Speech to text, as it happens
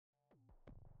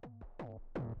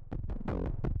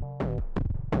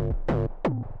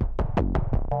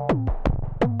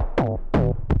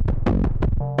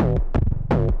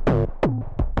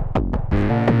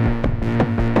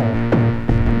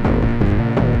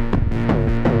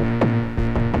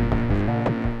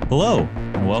Hello,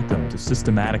 and welcome to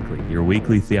Systematically, your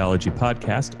weekly theology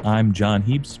podcast. I'm John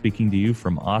Heaps, speaking to you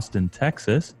from Austin,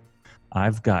 Texas.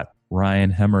 I've got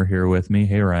Ryan Hemmer here with me.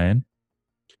 Hey, Ryan.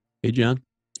 Hey, John.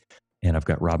 And I've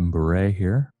got Robin Bure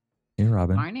here. Hey,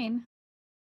 Robin. Morning.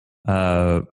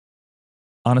 On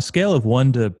a scale of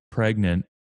 1 to pregnant,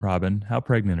 Robin, how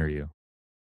pregnant are you?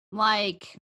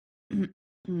 Like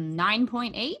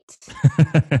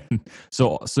 9.8?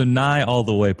 So nigh all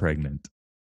the way pregnant.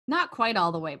 Not quite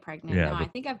all the way pregnant. Yeah, No, but- I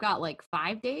think I've got like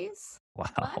 5 days. Wow.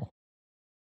 But,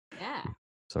 yeah.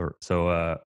 So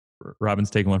Robin's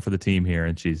taking one for the team here,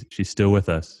 and she's still with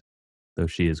us, though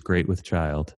she is great with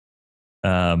child.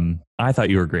 I thought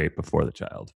you were great before the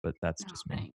child, but that's just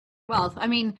me. Thanks. Well, I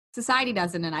mean, society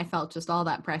doesn't, and I felt just all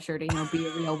that pressure to, be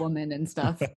a real woman and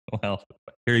stuff. Well,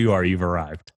 here you are. You've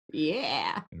arrived.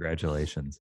 Yeah.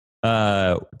 Congratulations.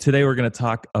 Today we're going to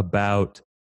talk about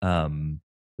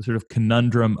the sort of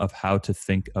conundrum of how to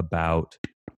think about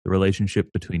the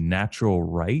relationship between natural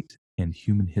right and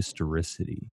human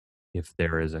historicity. If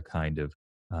there is a kind of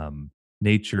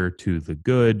nature to the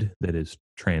good that is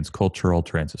transcultural,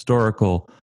 transhistorical,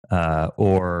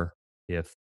 or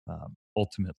if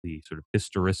ultimately sort of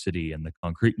historicity and the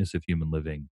concreteness of human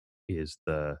living is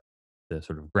the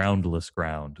sort of groundless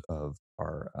ground of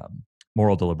our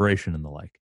moral deliberation and the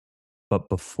like. But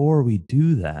before we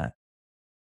do that,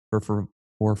 for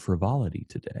frivolity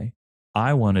today,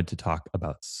 I wanted to talk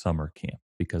about summer camp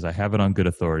because I have it on good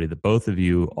authority that both of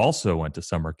you also went to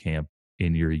summer camp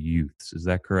in your youths. Is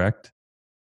that correct?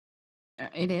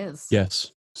 It is.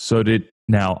 Yes.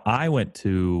 Now I went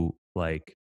to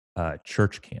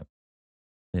church camp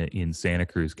in Santa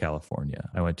Cruz, California.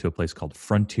 I went to a place called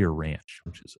Frontier Ranch,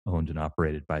 which is owned and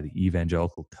operated by the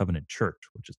Evangelical Covenant Church,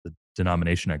 which is the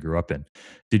denomination I grew up in.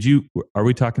 Are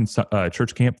we talking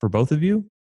church camp for both of you?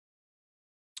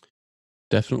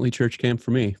 Definitely church camp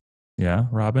for me. Yeah,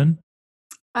 Robin?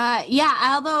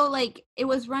 Yeah, although it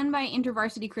was run by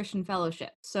InterVarsity Christian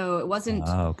Fellowship, so it wasn't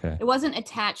okay. It wasn't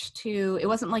attached to, it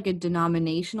wasn't like a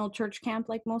denominational church camp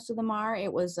like most of them are.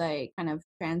 It was a kind of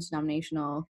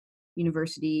trans-denominational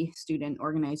university student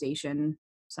organization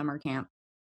summer camp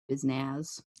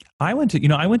biznaz. I went to an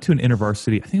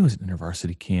InterVarsity, I think it was an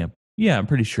InterVarsity camp. Yeah, I'm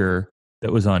pretty sure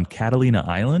that was on Catalina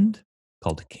Island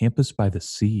called Campus by the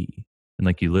Sea.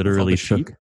 And you literally sheep?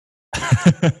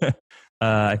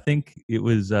 I think it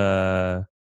was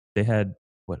they had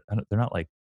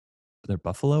they're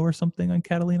buffalo or something on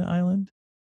Catalina Island.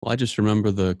 Well, I just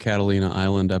remember the Catalina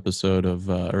Island episode of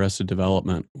Arrested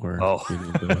Development where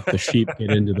the sheep get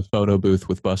into the photo booth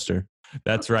with Buster.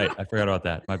 That's right. I forgot about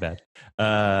that. My bad.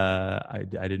 I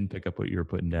didn't pick up what you were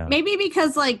putting down. Maybe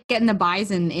because getting the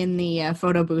bison in the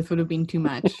photo booth would have been too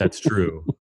much. That's true.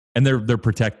 And they're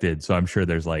protected, so I'm sure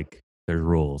there's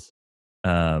rules.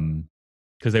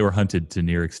 Because they were hunted to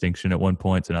near extinction at one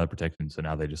point, so now they're protected. So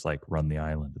now they just run the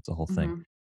island. It's a whole thing.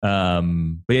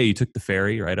 But yeah, you took the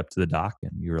ferry right up to the dock,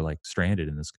 and you were stranded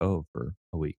in this cove for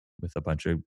a week with a bunch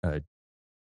of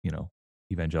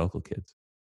evangelical kids.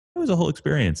 It was a whole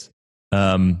experience.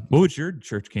 What was your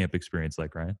church camp experience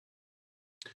like, Ryan?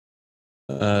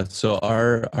 So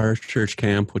our church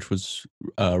camp, which was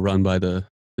run by the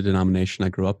denomination I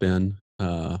grew up in,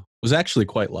 was actually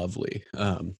quite lovely.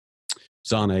 It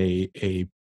was on a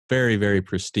very, very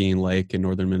pristine lake in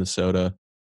northern Minnesota.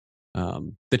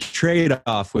 The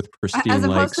trade-off with pristine as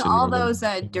opposed lakes to all those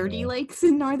dirty lakes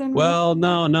in northern. Well,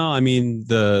 no. I mean,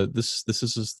 this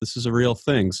is a real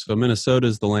thing. So Minnesota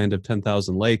is the land of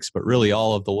 10,000 lakes, but really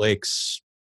all of the lakes,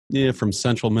 from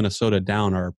central Minnesota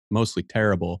down, are mostly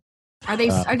terrible. Are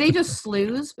they just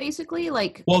sloughs basically?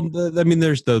 Well,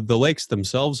 there's the lakes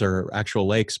themselves are actual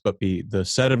lakes, but the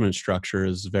sediment structure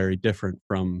is very different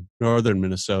from northern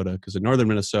Minnesota. Because in northern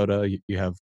Minnesota, you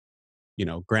have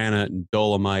granite and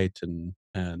dolomite and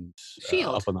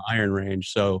up on the Iron Range.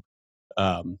 So,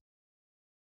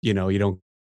 you don't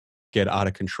get out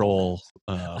of control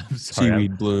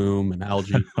seaweed bloom and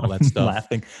algae and all that stuff.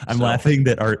 I'm laughing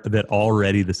that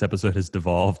already this episode has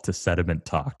devolved to sediment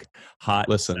talk.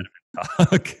 Listen. Sediment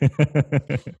talk.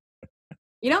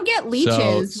 You don't get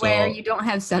leeches where you don't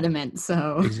have sediment.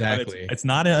 So exactly, it's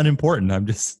not unimportant.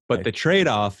 But the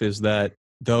trade-off is that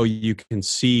though you can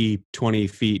see 20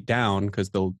 feet down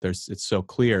because it's so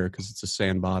clear because it's a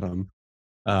sand bottom,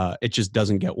 it just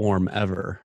doesn't get warm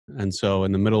ever. And so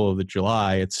in the middle of the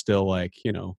July, it's still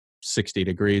 60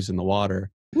 degrees in the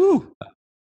water. Woo!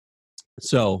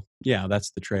 So yeah,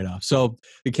 that's the trade-off. So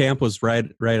the camp was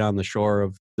right on the shore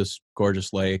of this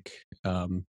gorgeous lake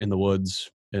in the woods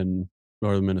in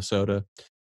northern Minnesota.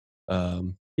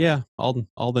 Yeah,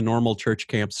 all the normal church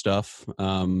camp stuff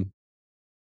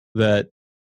that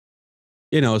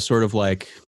sort of like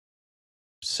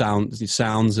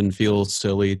sounds and feels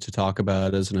silly to talk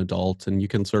about as an adult, and you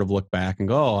can sort of look back and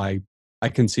go, oh, I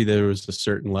can see there was a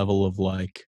certain level of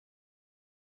like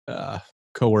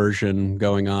coercion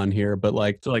going on here, but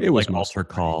like So like it was altar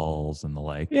calls and the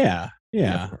like. yeah,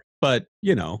 Yeah. but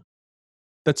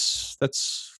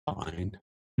that's fine.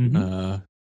 Mm-hmm.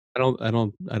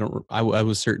 I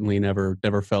was certainly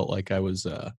never felt like I was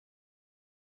a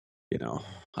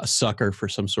sucker for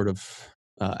some sort of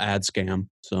ad scam.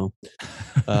 So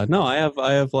no, I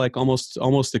have like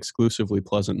almost exclusively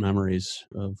pleasant memories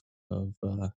of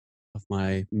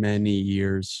my many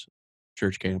years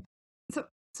church camp.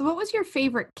 So what was your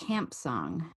favorite camp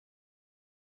song?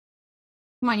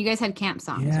 Come on, you guys had camp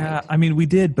songs, Yeah, right? I mean we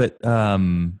did, but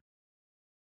the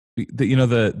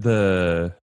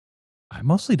I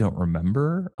mostly don't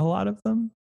remember a lot of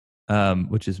them,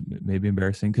 which is maybe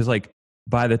embarrassing because like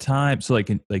by the time so like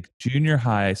in like junior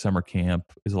high summer camp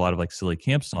is a lot of like silly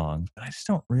camp songs, but I just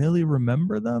don't really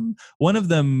remember them. One of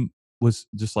them was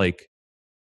just like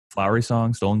flowery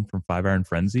song stolen from Five Iron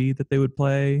Frenzy that they would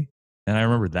play, and I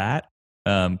remember that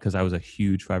because I was a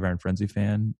huge Five Iron Frenzy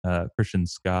fan, Christian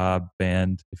ska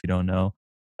band, if you don't know,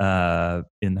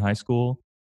 in high school.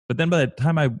 But then by the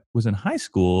time I was in high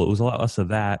school, it was a lot less of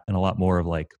that and a lot more of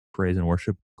like praise and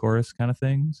worship chorus kind of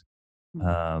things.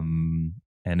 Mhm.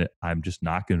 I'm just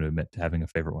not going to admit to having a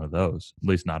favorite one of those, at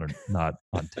least not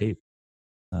on tape.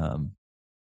 I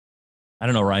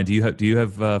don't know, Ryan. Do you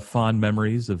have fond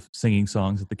memories of singing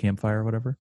songs at the campfire or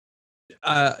whatever?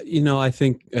 I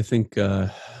think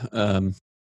the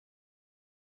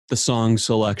song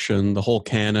selection, the whole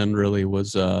canon really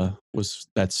was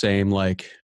that same like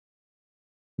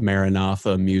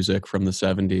Maranatha music from the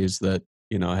 70s that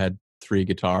had 3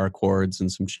 guitar chords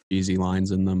and some cheesy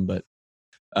lines in them. But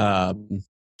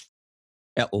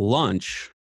at lunch,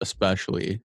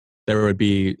 especially, there would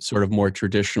be sort of more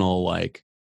traditional like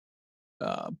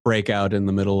break out in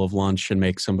the middle of lunch and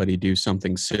make somebody do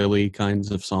something silly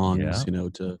kinds of songs, Yeah.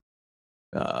 to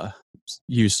uh,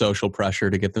 use social pressure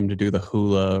to get them to do the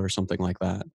hula or something like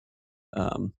that.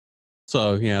 Um,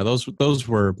 so yeah, those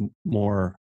were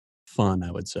more fun,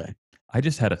 I would say. I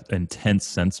just had an intense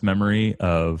sense memory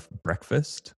of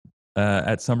breakfast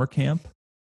at summer camp,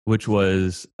 which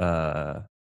was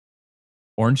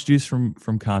orange juice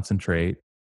from concentrate,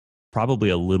 probably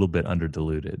a little bit under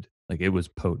diluted. Like it was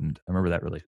potent. I remember that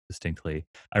really distinctly.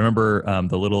 I remember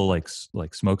the little like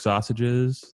smoked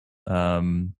sausages.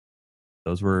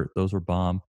 Those were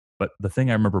bomb. But the thing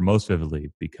I remember most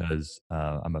vividly, because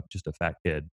I'm just a fat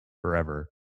kid forever,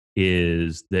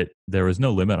 is that there was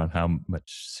no limit on how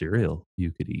much cereal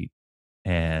you could eat,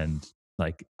 and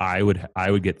like I would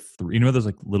get three. You know those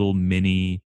like little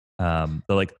mini,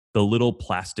 the little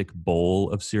plastic bowl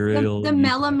of cereal. The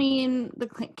melamine,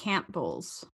 camp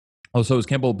bowls. Oh, so it was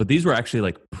Campbell, but these were actually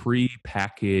like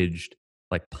pre-packaged,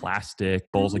 like plastic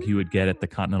bowls, like you would get at the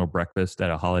Continental Breakfast at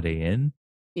a Holiday Inn, and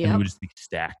they Yep. would just be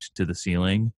stacked to the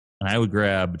ceiling. And I would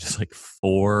grab just like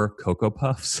 4 Cocoa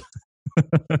Puffs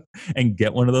and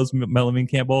get one of those melamine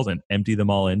camp bowls and empty them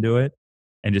all into it,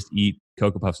 and just eat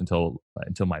Cocoa Puffs until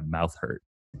my mouth hurt.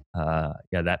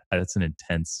 Yeah, that's an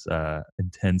intense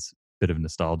bit of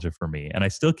nostalgia for me, and I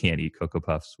still can't eat Cocoa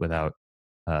Puffs without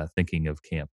thinking of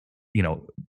camp.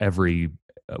 Every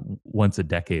once a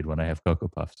decade when I have Cocoa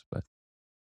Puffs, but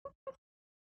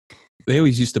They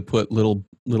always used to put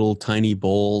little tiny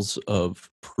bowls of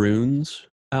prunes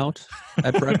out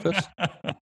at breakfast.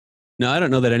 Now, I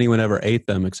don't know that anyone ever ate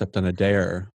them except on a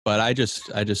dare, but I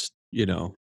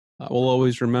will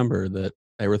always remember that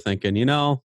they were thinking, we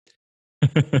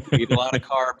eat a lot of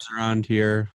carbs around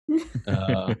here. There's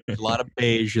a lot of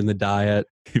beige in the diet.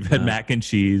 You've had mac and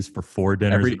cheese for 4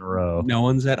 dinners in a row. No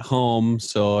one's at home,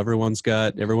 so everyone's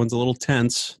a little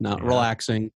tense, not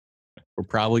relaxing. We're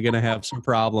probably going to have some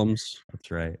problems. That's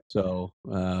right. So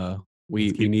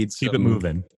we need keep it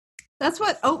moving. That's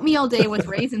what oatmeal day with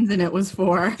raisins in it was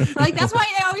for. Like that's why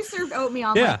they always served oatmeal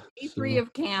on like day 3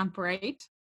 of camp, right?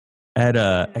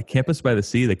 At Campus by the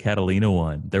Sea, the Catalina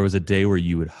one, there was a day where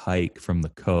you would hike from the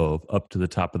cove up to the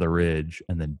top of the ridge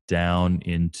and then down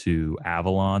into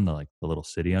Avalon, the little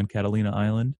city on Catalina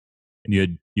Island. And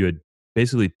you had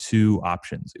basically 2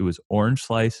 options. It was orange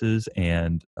slices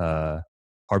and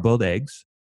hard-boiled eggs,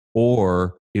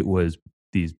 or it was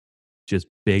these just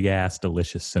big ass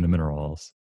delicious cinnamon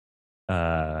rolls.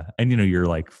 And you're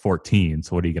like 14,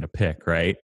 so what are you going to pick,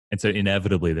 right? And so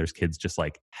inevitably there's kids just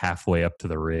like halfway up to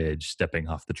the ridge stepping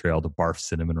off the trail to barf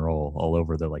cinnamon roll all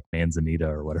over the like manzanita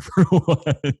or whatever it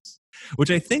was, which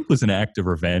I think was an act of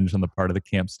revenge on the part of the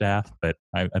camp staff, but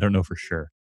I don't know for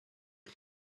sure.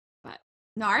 But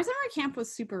No, our summer camp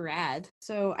was super rad.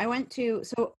 So I went to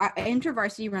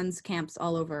InterVarsity runs camps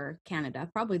all over Canada,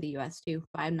 probably the US too,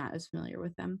 but I'm not as familiar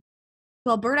with them.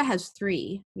 So Alberta has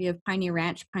 3. We have Pioneer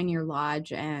Ranch, Pioneer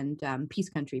Lodge, and Peace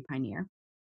Country Pioneer.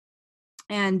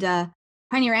 And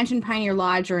Pioneer Ranch and Pioneer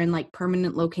Lodge are in like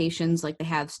permanent locations, like they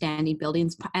have standing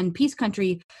buildings. And Peace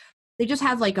Country, they just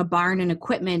have like a barn and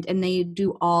equipment, and they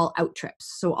do all out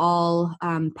trips, so all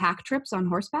pack trips on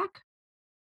horseback.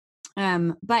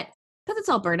 But because it's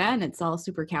Alberta and it's all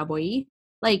super cowboy-y,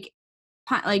 like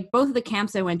both of the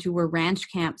camps I went to were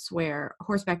ranch camps where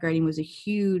horseback riding was a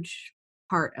huge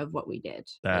part of what we did.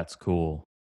 That's cool.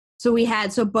 So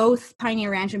both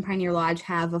Pioneer Ranch and Pioneer Lodge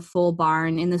have a full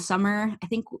barn in the summer. I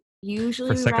think usually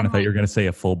For a second, I thought you were going to say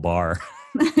a full bar.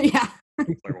 Yeah.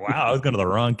 Like, wow, I was going to the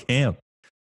wrong camp.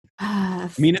 I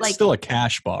mean, it's still a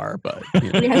cash bar, but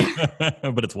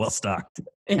but it's well stocked.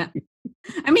 Yeah.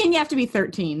 I mean, you have to be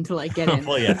 13 to like get in.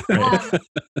 Well, yeah. Right.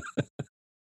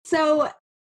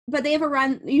 But they have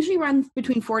usually run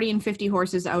between 40 and 50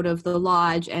 horses out of the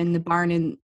lodge, and the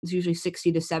barn is usually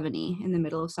 60 to 70 in the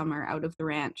middle of summer out of the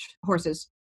ranch horses.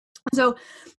 So,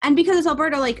 and because it's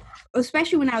Alberta, like,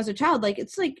 especially when I was a child, like,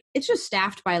 it's just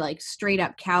staffed by like straight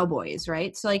up cowboys,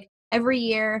 right? So like every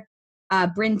year,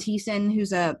 Bryn Thiessen,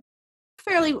 who's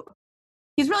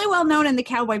he's really well known in the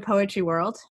cowboy poetry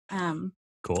world.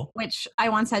 Cool. Which I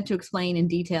once had to explain in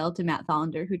detail to Matt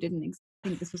Thollander, who didn't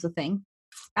think this was a thing.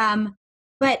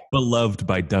 But beloved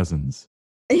by dozens.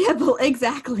 Yeah,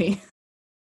 exactly.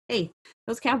 Hey,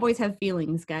 those cowboys have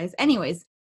feelings, guys. Anyways,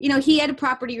 he had a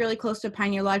property really close to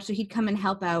Pioneer Lodge, so he'd come and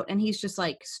help out, and he's just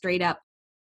like straight up,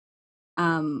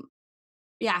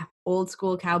 old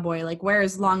school cowboy, like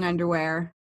wears long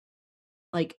underwear,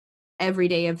 like every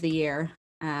day of the year.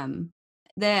 When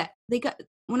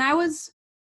I was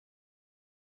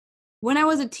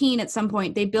a teen, at some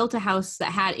point, they built a house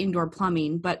that had indoor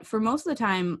plumbing. But for most of the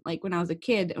time, like when I was a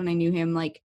kid, when I knew him,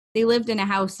 like they lived in a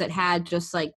house that had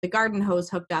just like the garden hose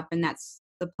hooked up, and that's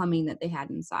the plumbing that they had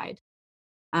inside.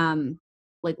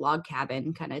 Like log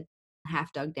cabin, kind of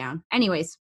half dug down.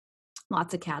 Anyways,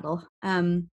 lots of cattle.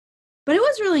 But it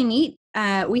was really neat.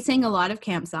 We sang a lot of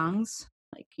camp songs,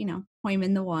 like,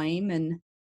 Hoyman the Wime and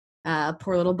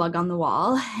Poor Little Bug on the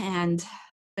Wall and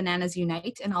Bananas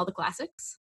Unite and all the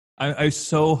classics. I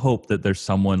so hope that there's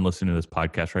someone listening to this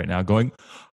podcast right now going,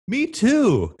 me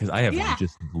too, because I have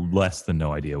just less than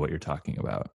no idea what you're talking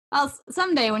about. Well,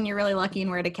 someday when you're really lucky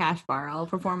and we're at a cash bar, I'll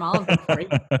perform all of them for you.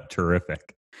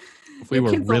 Terrific. If we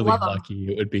were really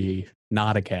lucky, it would be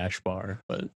not a cash bar,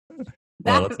 but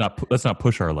well, let's not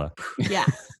push our luck. Yeah,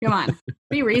 come on,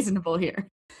 be reasonable here.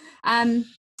 But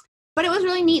it was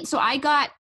really neat. So I got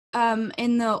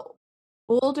in the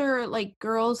older like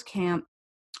girls camp.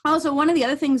 Also, one of the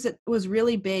other things that was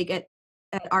really big at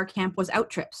our camp was out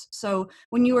trips. So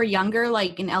when you were younger,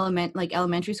 like in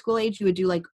elementary school age, you would do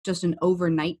like just an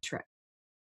overnight trip.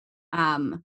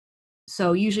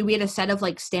 So usually we had a set of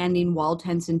like standing wall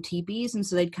tents and teepees, and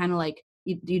so they'd kind of like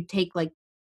you'd take like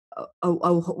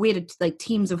we had like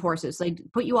teams of horses. Like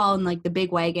put you all in like the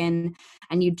big wagon,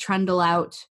 and you'd trundle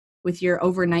out with your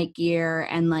overnight gear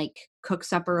and like cook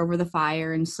supper over the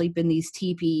fire and sleep in these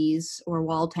teepees or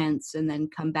wall tents and then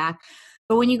come back.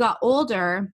 But when you got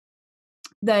older,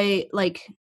 the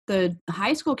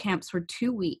high school camps were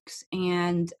 2 weeks,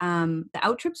 and the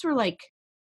out trips were like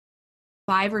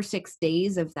 5 or 6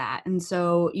 days of that. And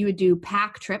so you would do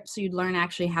pack trips. So you'd learn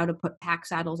actually how to put pack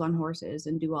saddles on horses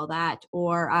and do all that.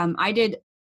 Or I did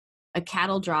a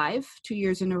cattle drive 2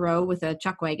 years in a row with a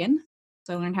chuck wagon.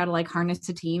 So I learned how to like harness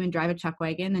a team and drive a chuck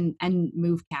wagon and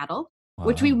move cattle,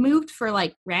 which we moved for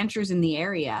like ranchers in the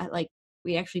area. Like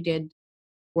we actually did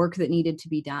work that needed to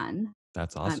be done.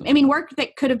 That's awesome. I mean, work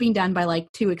that could have been done by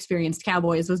like 2 experienced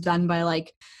cowboys was done by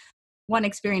like 1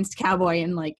 experienced cowboy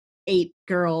and like 8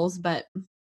 girls, but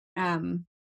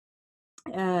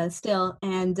still.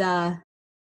 And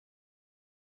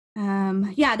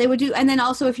they would do. And then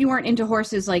also if you weren't into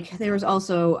horses, like there was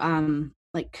also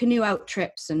like canoe out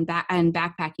trips and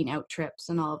backpacking out trips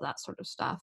and all of that sort of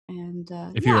stuff. And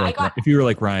if you were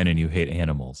like Ryan and you hate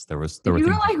animals, there were you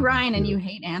were like Ryan and you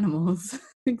hate animals.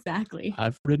 Exactly.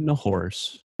 I've ridden a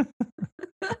horse.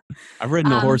 I've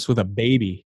ridden a horse with a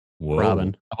baby. Whoa.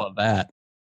 Robin, how about that?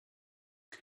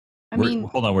 I mean,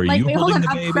 hold on, were you holding the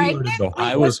baby? Pregnant?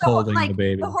 I was holding the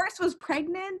baby. The horse was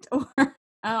pregnant, or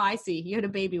I see, you had a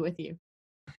baby with you.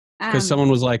 Because someone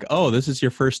was like, "Oh, this is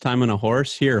your first time on a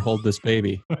horse. Here, hold this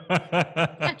baby."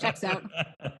 That checks out.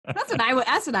 That's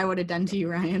what I would have done to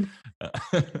you, Ryan.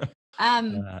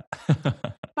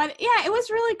 But yeah, it was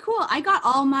really cool. I got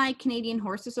all my Canadian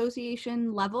Horse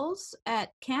Association levels at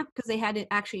camp because they had it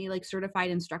actually like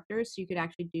certified instructors, so you could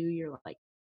actually do your like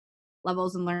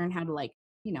levels and learn how to like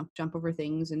jump over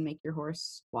things and make your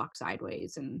horse walk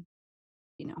sideways and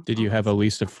Did all you that have a stuff.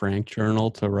 Lisa Frank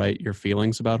journal to write your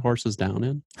feelings about horses down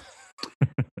in?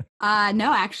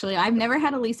 No, actually, I've never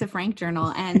had a Lisa Frank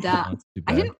journal, and Oh, that's too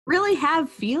I bad. didn't really have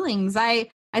feelings. I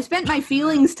spent my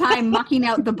feelings time mucking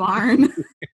out the barn.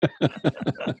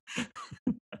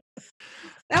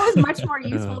 That was much more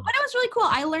useful, but it was really cool.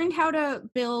 I learned how to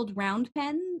build round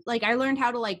pen. Like I learned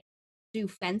how to like do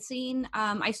fencing.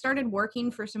 I started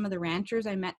working for some of the ranchers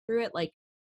I met through it, like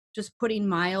just putting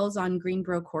miles on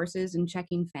Greenbrook horses and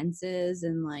checking fences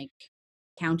and like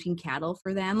counting cattle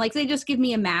for them. Like they just give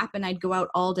me a map and I'd go out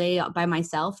all day by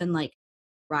myself and like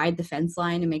ride the fence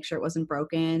line and make sure it wasn't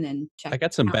broken and check. I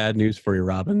got some bad news for you,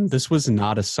 Robin. This was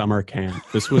not a summer camp.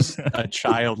 This was a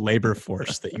child labor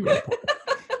force that you were.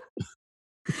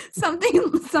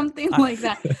 something like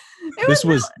that. This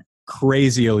was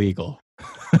crazy illegal.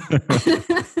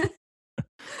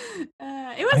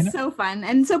 It was so fun.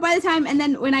 And so by the time, and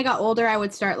then when I got older, I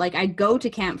would start like, I'd go to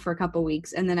camp for a couple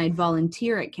weeks and then I'd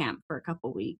volunteer at camp for a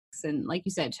couple weeks. And like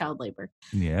you said, child labor.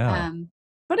 Yeah.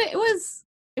 But it was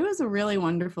a really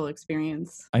wonderful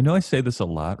experience. I know I say this a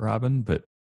lot, Robin, but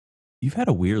you've had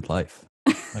a weird life,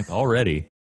 like already.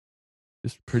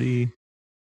 Just pretty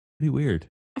weird.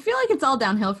 I feel like it's all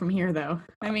downhill from here, though.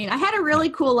 I mean, I had a really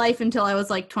cool life until I was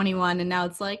like 21, and now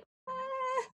it's like,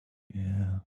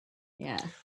 yeah.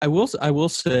 I will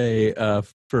say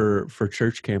for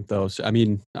church camp though. So, I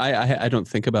mean, I don't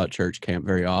think about church camp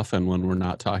very often when we're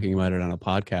not talking about it on a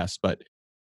podcast. But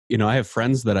I have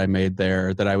friends that I made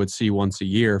there that I would see once a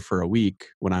year for a week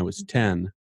when I was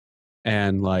 10,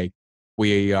 and like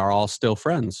we are all still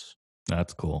friends.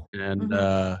 That's cool. And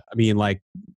I mean, like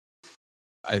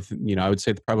I would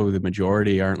say that probably the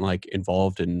majority aren't like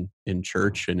involved in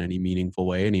church in any meaningful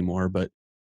way anymore. But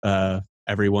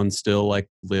everyone still like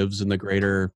lives in the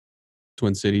greater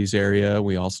Twin Cities area.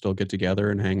 We all still get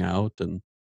together and hang out, and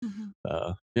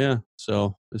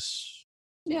so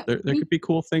there could be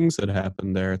cool things that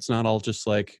happen there. It's not all just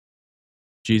like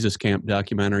Jesus camp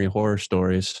documentary horror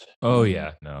stories. Oh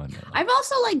yeah, no. I've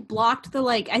also like blocked the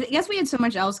like. I guess we had so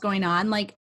much else going on.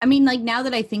 Like, I mean, like now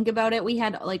that I think about it, we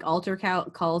had like altar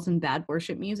calls and bad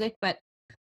worship music, but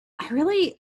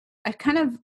I kind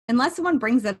of, unless someone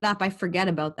brings it up, I forget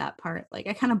about that part. Like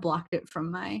I kind of blocked it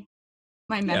from my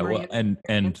memory. Yeah, well,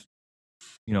 and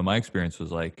my experience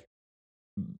was like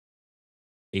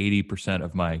 80%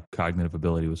 of my cognitive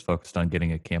ability was focused on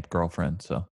getting a camp girlfriend,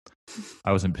 so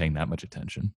I wasn't paying that much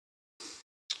attention.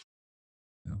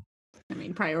 I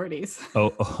mean, priorities.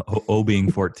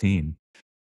 Being 14.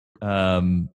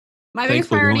 My biggest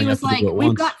priority was like,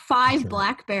 we've got 5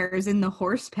 black bears in the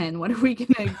horse pen. What are we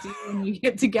gonna do when we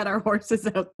get to get our horses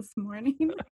out this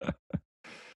morning?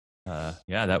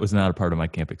 Yeah, that was not a part of my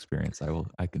camp experience.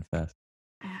 I confess.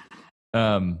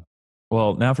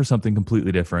 Well, now for something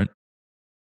completely different.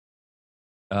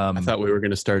 I thought we were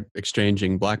going to start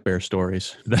exchanging black bear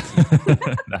stories.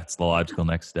 That's the logical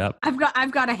next step. I've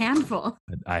got a handful.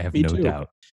 I have no doubt.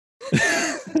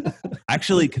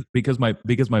 Actually, because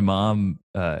my mom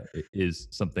is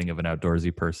something of an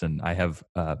outdoorsy person, I have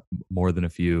more than a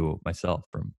few myself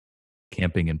from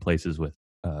camping in places with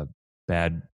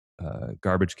bad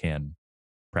garbage can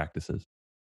practices.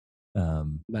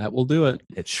 That will do it.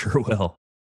 It sure will.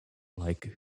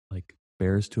 Like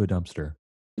bears to a dumpster.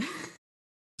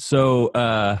 So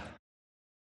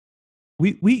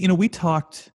we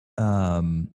talked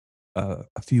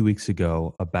a few weeks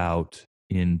ago about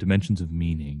in Dimensions of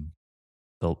Meaning,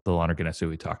 the Lonergan essay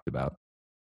we talked about,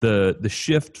 the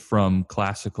shift from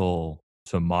classical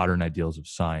to modern ideals of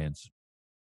science.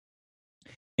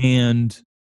 And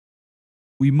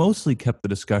we mostly kept the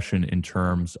discussion in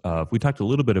terms of, we talked a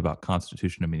little bit about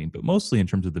constitution of meaning, but mostly in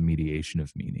terms of the mediation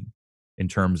of meaning, in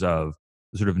terms of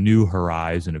the sort of new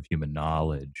horizon of human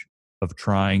knowledge, of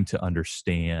trying to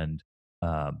understand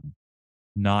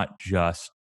not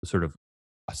just the sort of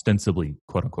ostensibly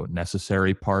quote unquote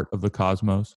necessary part of the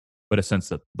cosmos, but a sense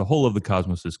that the whole of the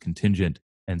cosmos is contingent,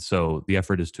 and so the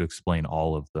effort is to explain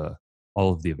all of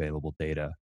the available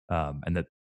data, and that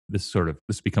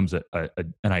this becomes an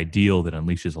ideal that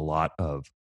unleashes a lot of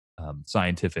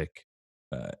scientific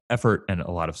effort and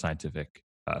a lot of scientific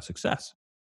success,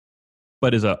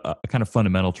 but is a kind of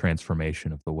fundamental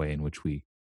transformation of the way in which we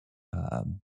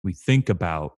think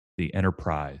about the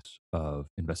enterprise of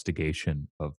investigation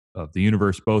of the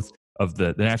universe, both of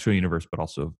the natural universe, but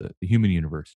also of the human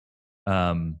universe.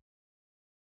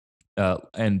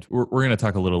 and we're going to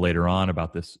talk a little later on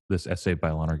about this essay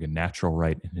by Lonergan, Natural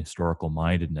Right and Historical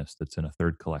Mindedness, that's in a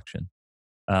third collection.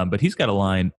 But he's got a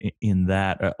line in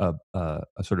that, a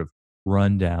sort of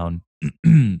rundown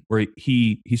where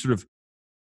he sort of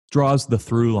draws the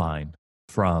through line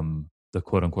from the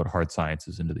quote unquote hard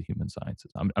sciences into the human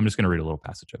sciences. I'm just going to read a little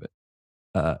passage of it.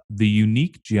 The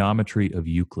unique geometry of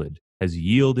Euclid has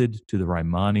yielded to the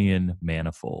Riemannian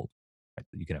manifold. Right?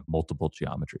 You can have multiple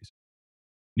geometries.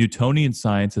 Newtonian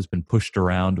science has been pushed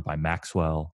around by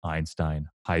Maxwell, Einstein,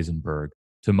 Heisenberg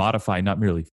to modify not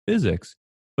merely physics,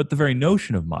 but the very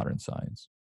notion of modern science.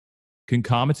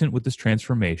 Concomitant with this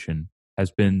transformation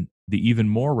has been the even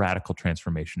more radical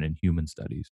transformation in human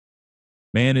studies.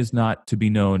 Man is not to be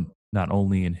known not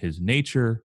only in his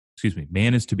nature,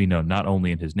 man is to be known not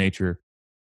only in his nature,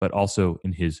 but also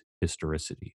in his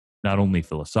historicity, not only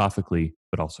philosophically,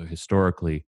 but also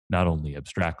historically, not only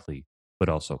abstractly, but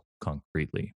also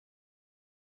concretely.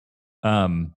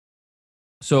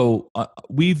 So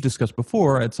we've discussed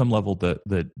before at some level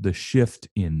the shift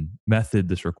in method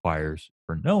this requires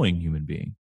for knowing human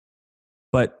being.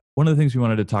 But one of the things we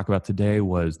wanted to talk about today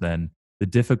was then the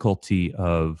difficulty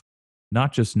of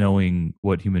not just knowing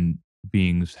what human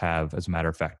beings have, as a matter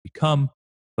of fact, become,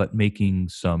 but making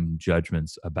some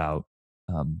judgments about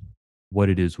what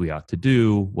it is we ought to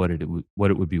do, what it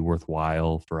would be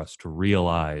worthwhile for us to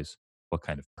realize, what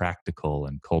kind of practical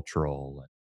and cultural and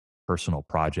personal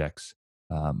projects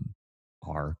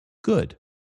are good.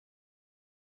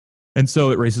 And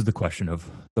so it raises the question of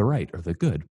the right or the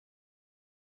good,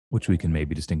 which we can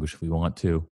maybe distinguish if we want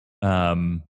to.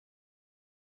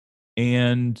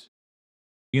 And,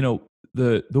 you know,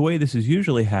 the way this is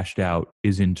usually hashed out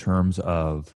is in terms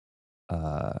of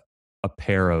a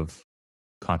pair of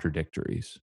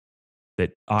contradictories,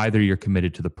 that either you're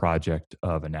committed to the project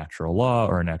of a natural law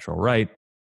or a natural right,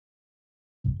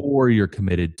 or you're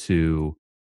committed to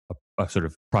a sort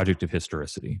of project of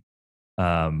historicity.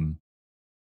 And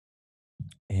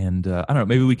I don't know,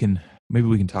 maybe we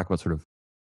can talk about sort of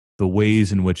the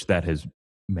ways in which that has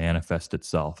manifested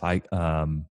itself.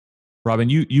 Robin,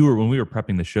 you were, when we were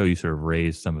prepping the show, you sort of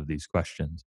raised some of these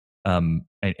questions. And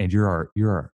you're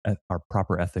our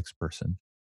proper ethics person.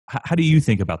 How do you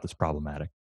think about this problematic?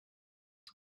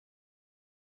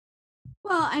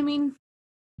 Well, I mean,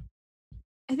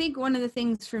 I think one of the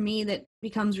things for me that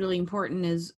becomes really important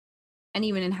is, and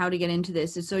even in how to get into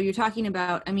this, is so you're talking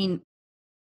about the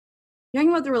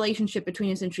relationship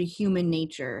between essentially human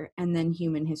nature and then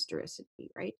human historicity,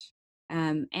 right?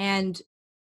 And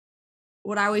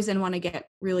what I always then want to get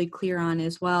really clear on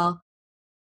is, well,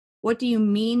 what do you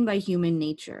mean by human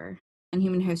nature and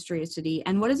human historicity?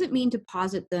 And what does it mean to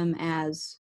posit them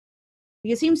as,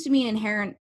 because it seems to me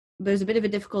inherent, there's a bit of a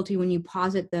difficulty when you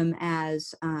posit them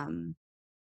as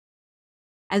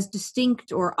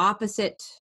distinct or opposite,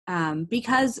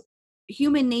 because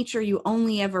human nature you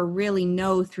only ever really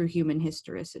know through human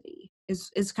historicity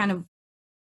is kind of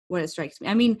what it strikes me.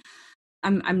 I mean,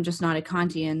 I'm just not a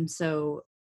Kantian, so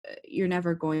you're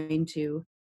never going to,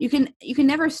 you can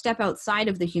never step outside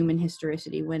of the human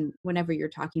historicity whenever you're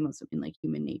talking about something like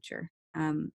human nature.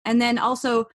 And then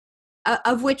also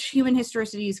of which human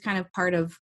historicity is kind of part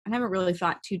of, I haven't really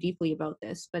thought too deeply about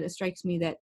this, but it strikes me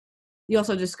that you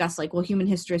also discuss, like, well, human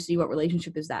historicity, what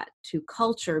relationship is that to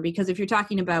culture? Because if you're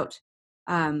talking about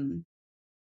human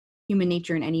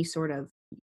nature in any sort of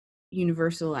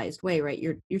universalized way, right,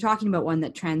 you're talking about one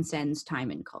that transcends time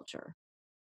and culture.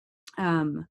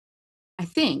 I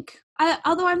think,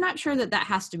 although I'm not sure that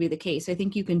has to be the case. I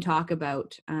think you can talk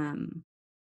about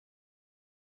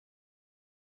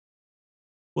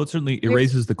well, it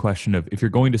raises the question of, if you're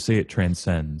going to say it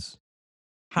transcends,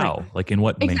 how? Right. Like, in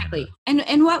what exactly manner? And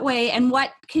in what way, and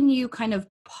what can you kind of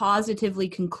positively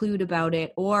conclude about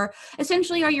it? Or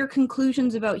essentially, are your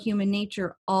conclusions about human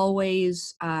nature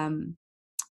always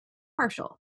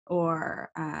partial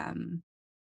or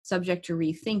subject to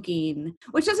rethinking?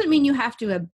 Which doesn't mean you have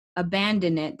to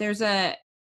abandon it. There's a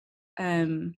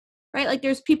right, like,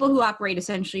 there's people who operate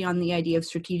essentially on the idea of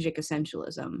strategic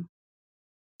essentialism.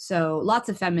 So lots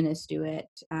of feminists do it.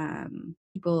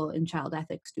 People in child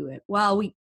ethics do it. Well,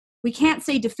 we can't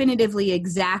say definitively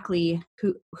exactly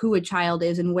who a child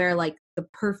is and where, like, the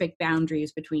perfect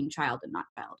boundaries between child and not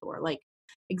child, or like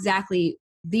exactly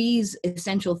these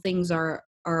essential things are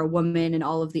a woman and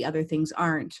all of the other things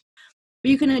aren't.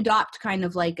 But you can adopt kind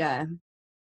of like a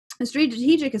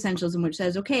strategic essentialism, which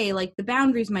says, okay, like, the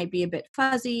boundaries might be a bit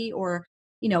fuzzy, or,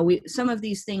 you know, some of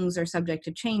these things are subject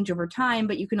to change over time,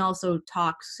 but you can also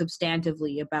talk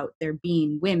substantively about there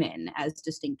being women as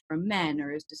distinct from men,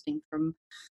 or as distinct from,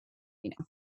 you know,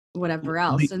 whatever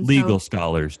else. And legal so,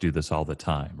 scholars do this all the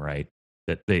time, right?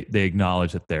 That they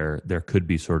acknowledge that there could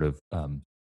be sort of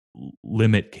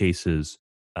limit cases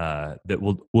that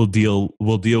we'll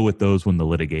deal with those when the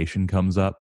litigation comes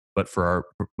up. But for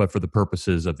the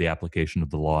purposes of the application of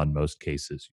the law, in most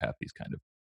cases, you have these kind of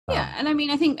yeah. And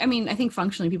I think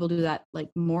functionally people do that like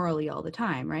morally all the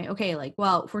time, right? Okay. Like,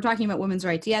 well, if we're talking about women's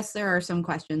rights, yes, there are some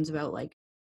questions about like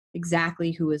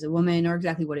exactly who is a woman or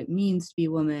exactly what it means to be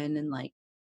a woman. And like,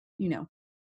 you know,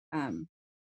 um,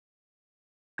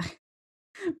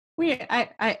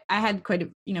 I had quite a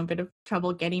bit of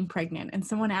trouble getting pregnant, and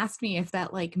someone asked me if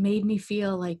that like made me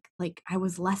feel like I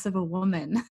was less of a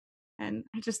woman, and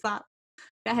I just thought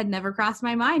that had never crossed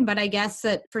my mind. But I guess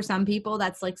that for some people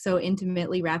that's like so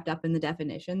intimately wrapped up in the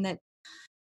definition that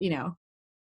you know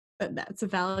that's a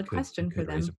valid question for could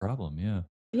raise a them. problem. Yeah.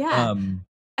 Yeah. You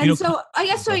And know, so I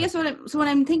guess go ahead. when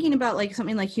I'm thinking about like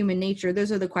something like human nature,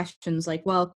 those are the questions like,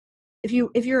 well, if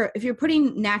you're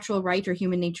putting natural right or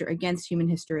human nature against human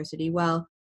historicity, well,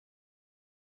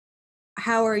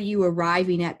 how are you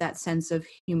arriving at that sense of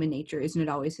human nature? Isn't it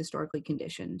always historically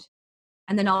conditioned?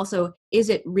 And then also, is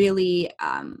it really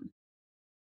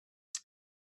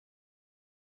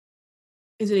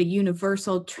is it a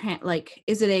universal like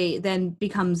is it a then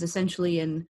becomes essentially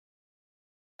an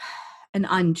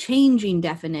unchanging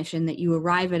definition that you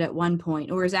arrive at one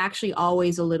point, or is actually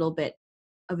always a little bit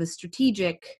of a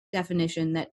strategic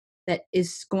definition that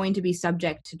is going to be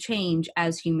subject to change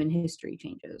as human history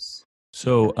changes?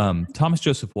 So Thomas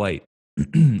Joseph White,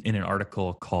 in an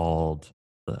article called,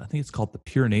 I think it's called "The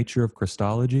Pure Nature of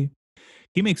Christology,"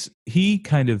 he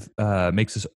kind of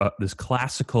makes this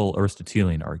classical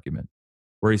Aristotelian argument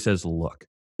where he says, "Look,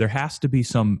 there has to be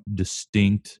some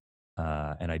distinct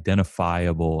and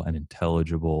identifiable and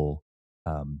intelligible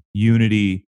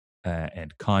unity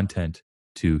and content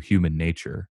to human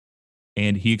nature."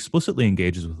 And he explicitly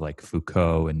engages with like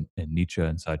Foucault and Nietzsche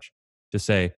and such to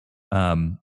say,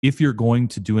 if you're going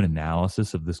to do an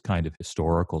analysis of this kind of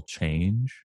historical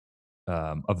change,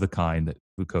 of the kind that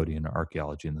Foucauldian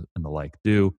archaeology and the like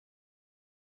do,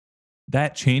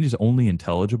 that change is only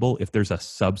intelligible if there's a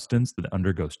substance that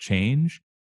undergoes change,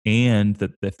 and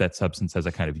that if that substance has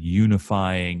a kind of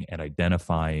unifying and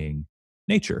identifying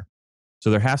nature. So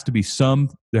there has to be some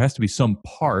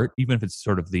part, even if it's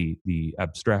sort of the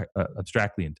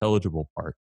abstractly intelligible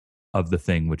part of the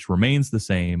thing, which remains the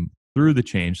same through the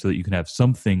change, so that you can have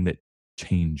something that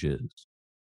changes.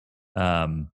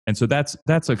 And so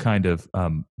that's a kind of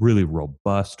really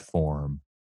robust form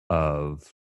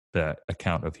of the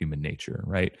account of human nature,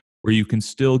 right? Where you can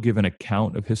still give an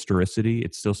account of historicity.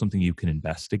 It's still something you can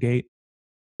investigate,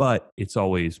 but its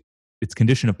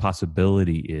condition of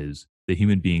possibility is that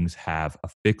human beings have a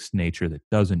fixed nature that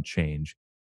doesn't change,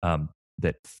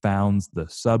 that founds the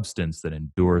substance that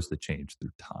endures the change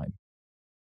through time.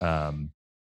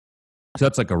 So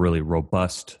that's like a really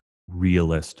robust,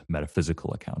 realist,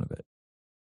 metaphysical account of it.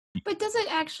 But does it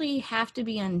actually have to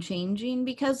be unchanging?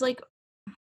 Because like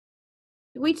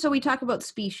we talk about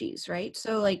species, right?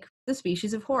 So like the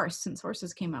species of horse, since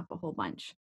horses came up a whole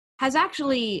bunch, has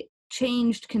actually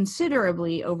changed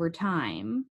considerably over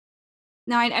time.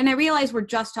 Now, I realize we're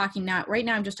just talking now. Right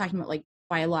now, I'm just talking about like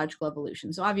biological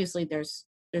evolution. So obviously, there's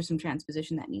some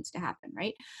transposition that needs to happen,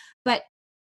 right? But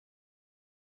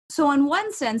so in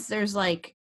one sense, there's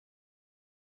like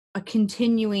a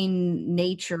continuing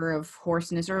nature of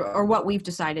horseness, or what we've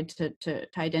decided to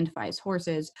identify as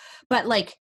horses. But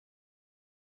like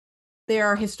there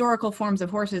are historical forms of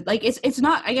horses. Like it's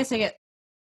not. I guess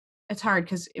it's hard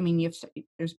because I mean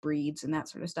there's breeds and that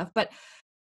sort of stuff. But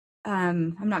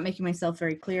I'm not making myself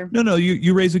very clear. No,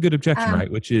 you raise a good objection,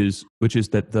 right? Which is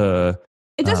that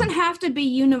it doesn't have to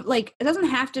be it doesn't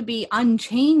have to be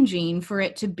unchanging for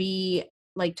it to be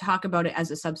like talk about it as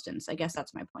a substance. I guess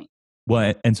that's my point.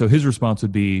 Well, and so his response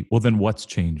would be, well, then what's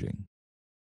changing,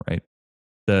 right?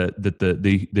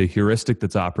 The heuristic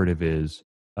that's operative is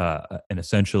an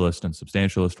essentialist and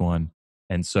substantialist one,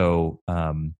 and so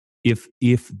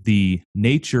if the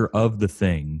nature of the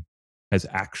thing has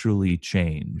actually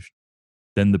changed,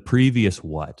 then the previous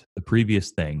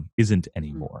thing isn't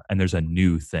anymore, and there's a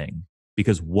new thing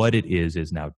because what it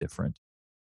is now different.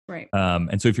 Right.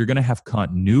 And so if you're going to have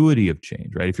continuity of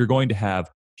change, right? If you're going to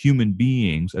have human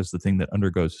beings as the thing that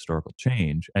undergoes historical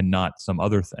change and not some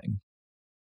other thing,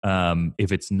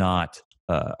 if it's not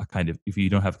if you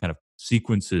don't have kind of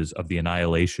sequences of the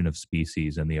annihilation of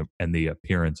species and the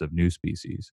appearance of new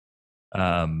species,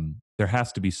 there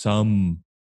has to be some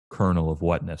kernel of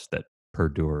whatness that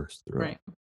perdures through. Right.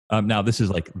 Now this is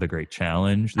like the great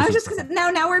challenge. I was just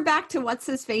now we're back to what's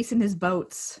his face in his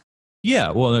boats.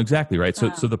 Yeah, well, exactly right. So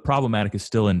the problematic is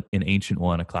still an ancient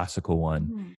one, a classical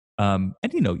one. Mhm.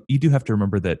 And you do have to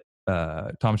remember that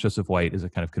Thomas Joseph White is a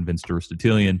kind of convinced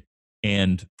Aristotelian,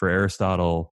 and for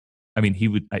Aristotle, I mean, he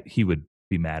would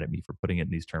be mad at me for putting it in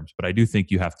these terms, but I do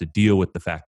think you have to deal with the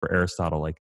fact for Aristotle,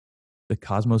 like the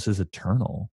cosmos is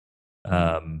eternal,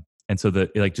 and so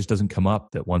that it like just doesn't come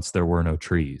up that once there were no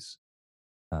trees.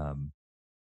 Um,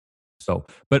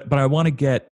 but I want to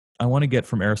get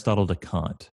from Aristotle to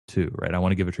Kant too, right? I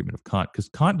want to give a treatment of Kant because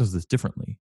Kant does this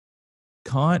differently.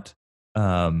 Kant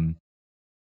um,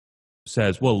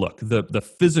 says, well, look, the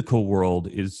physical world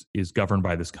is governed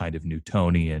by this kind of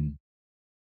Newtonian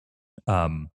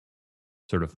um,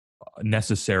 sort of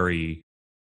necessary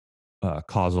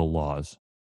causal laws.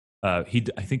 I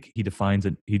think he defines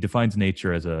it. He defines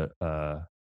nature as I'm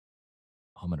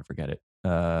going to forget it.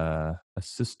 A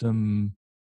system.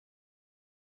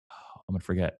 I'm going to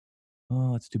forget.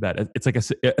 Oh, that's too bad. It's like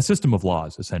a system of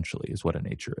laws, essentially, is what a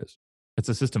nature is. It's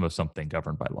a system of something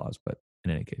governed by laws, but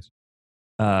in any case.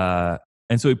 And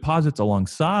so he posits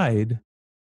alongside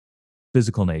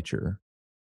physical nature,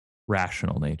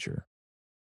 rational nature.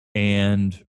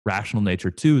 And rational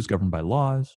nature, too, is governed by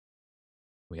laws.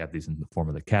 We have these in the form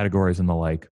of the categories and the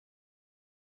like.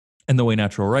 And the way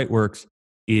natural right works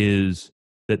is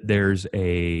that there's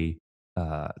a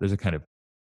kind of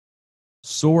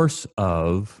source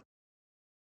of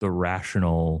the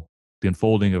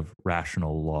unfolding of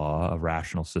rational law, of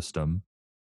rational system,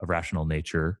 of rational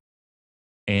nature,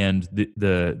 and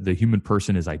the human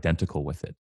person is identical with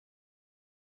it.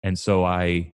 And so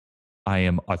I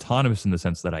am autonomous in the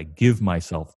sense that I give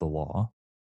myself the law,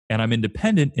 and I'm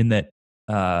independent in that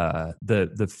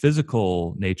the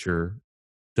physical nature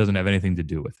doesn't have anything to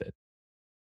do with it.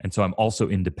 And so I'm also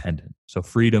independent. So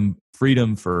freedom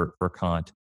for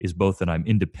Kant is both that I'm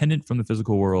independent from the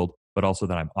physical world, but also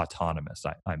that I'm autonomous.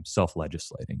 I'm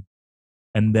self-legislating.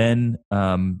 And then,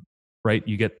 right,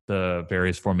 you get the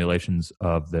various formulations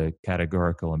of the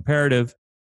categorical imperative,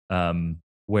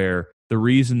 where the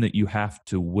reason that you have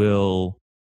to will,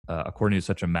 according to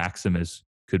such a maxim as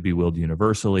could be willed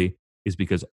universally, is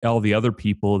because all the other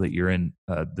people that you're in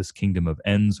this kingdom of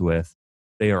ends with,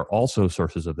 they are also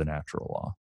sources of the natural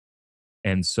law.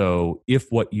 And so if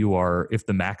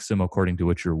the maxim according to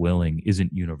which you're willing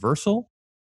isn't universal,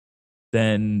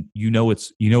 then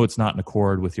it's not in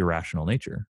accord with your rational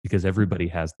nature because everybody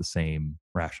has the same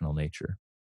rational nature.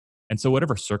 And so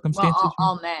whatever Well, circumstances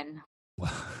all men.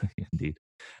 well, indeed.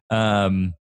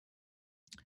 I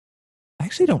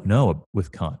actually don't know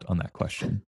with Kant on that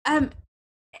question.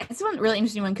 It's one really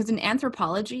interesting one because in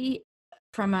anthropology,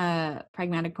 from a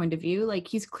pragmatic point of view, like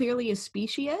he's clearly a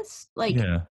speciesist. Like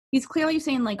Yeah. he's clearly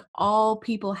saying like all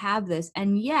people have this,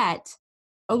 and yet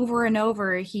over and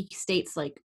over he states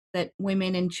like that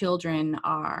women and children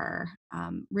are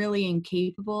really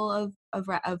incapable of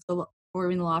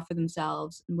forming the law for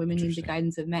themselves, and women need the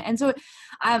guidance of men. And so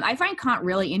I find Kant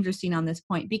really interesting on this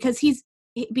point because he's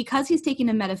taking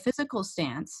a metaphysical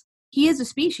stance. He is a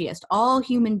speciesist. All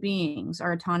human beings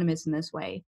are autonomous in this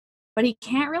way, but he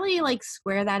can't really like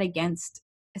square that against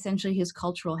essentially his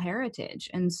cultural heritage.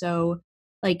 And so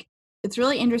like it's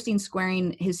really interesting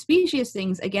squaring his speciesist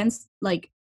things against like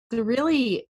the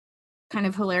really kind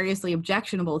of hilariously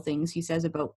objectionable things he says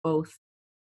about both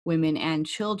women and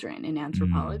children in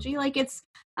anthropology. Like it's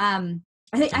I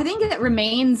think it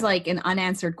remains like an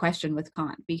unanswered question with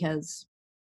Kant because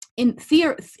in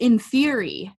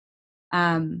theory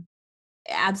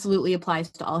absolutely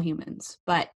applies to all humans,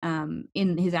 but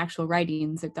in his actual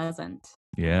writings it doesn't.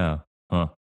 Yeah. Huh.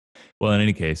 Well, in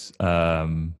any case, the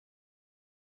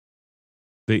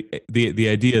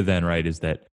idea then, right, is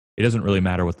that it doesn't really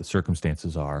matter what the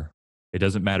circumstances are. It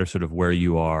doesn't matter sort of where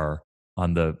you are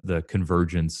on the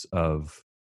convergence of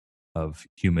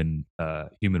human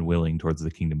willing towards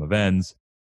the kingdom of ends.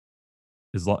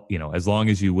 As long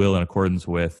as you will in accordance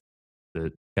with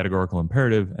the categorical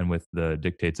imperative and with the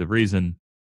dictates of reason,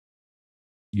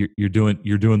 you're doing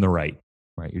the right.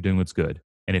 You're doing what's good.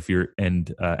 And if you're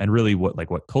and really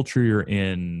what culture you're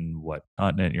in, what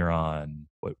continent you're on,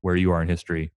 where you are in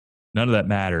history, none of that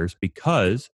matters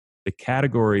because the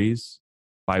categories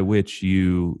by which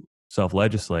you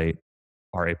self-legislate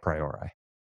are a priori.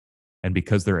 And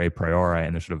because they're a priori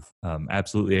and they're sort of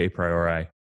absolutely a priori,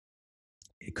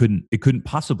 it couldn't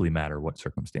possibly matter what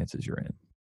circumstances you're in.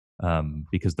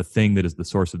 Because the thing that is the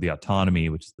source of the autonomy,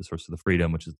 which is the source of the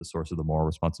freedom, which is the source of the moral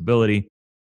responsibility,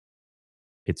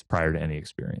 it's prior to any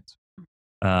experience.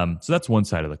 So that's one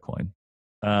side of the coin.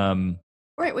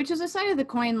 Right, which is a side of the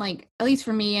coin, like, at least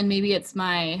for me, and maybe it's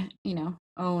my,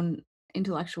 own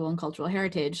intellectual and cultural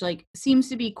heritage, like, seems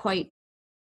to be quite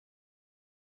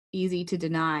easy to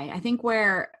deny. I think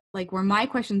where my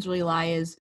questions really lie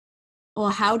is, well,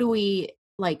 how do we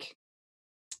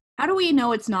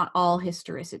know it's not all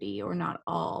historicity or not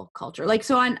all culture? I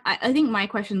think my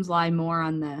questions lie more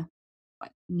on the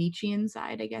Nietzschean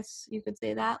side, I guess you could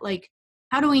say that. Like,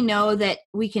 how do we know that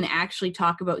we can actually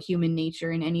talk about human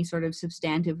nature in any sort of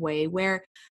substantive way where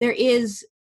there is,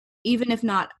 even if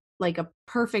not like a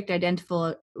perfect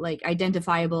identifiable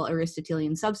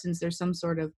Aristotelian substance, there's some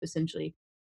sort of essentially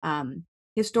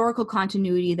historical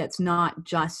continuity that's not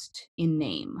just in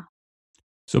name.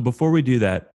 So before we do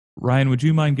that, Ryan, would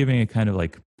you mind giving a kind of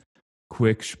like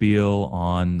quick spiel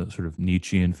on the sort of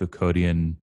Nietzschean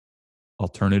Foucauldian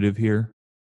alternative here?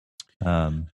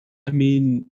 I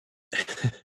mean,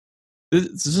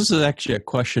 this is actually a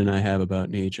question I have about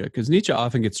Nietzsche, because Nietzsche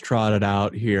often gets trotted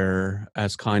out here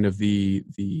as kind of the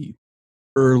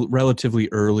relatively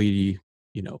early,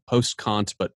 post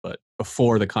Kant, but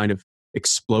before the kind of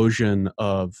explosion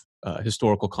of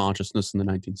historical consciousness in the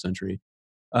 19th century.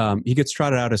 He gets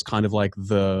trotted out as kind of like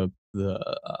the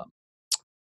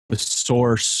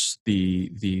source,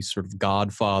 the sort of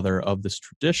godfather of this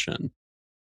tradition.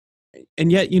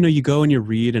 And yet, you go and you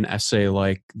read an essay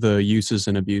like The Uses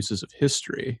and Abuses of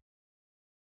History,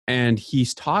 and he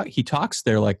talks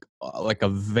there like a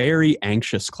very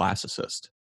anxious classicist.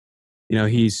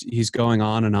 He's going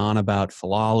on and on about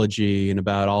philology and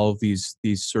about all of these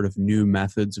sort of new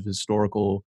methods of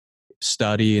historical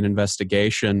study and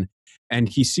investigation, and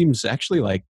he seems actually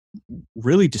like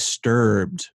really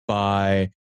disturbed by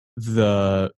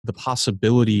the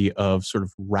possibility of sort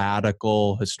of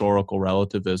radical historical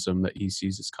relativism that he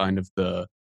sees as kind of the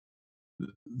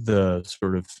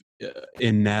sort of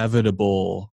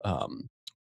inevitable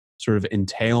sort of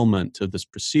entailment of this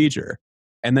procedure.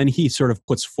 And then he sort of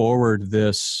puts forward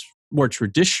this more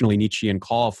traditionally Nietzschean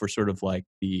call for sort of like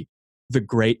the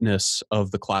greatness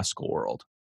of the classical world,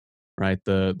 right?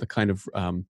 The kind of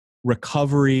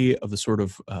recovery of the sort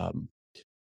of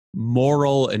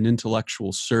moral and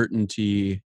intellectual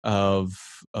certainty of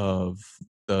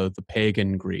the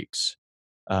pagan Greeks,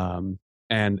 and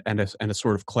a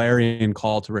sort of clarion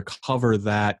call to recover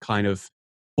that kind of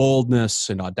boldness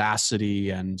and audacity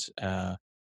and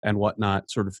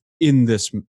whatnot, sort of in this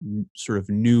sort of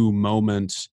new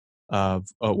moment of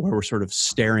where we're sort of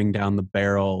staring down the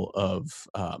barrel of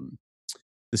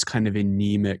this kind of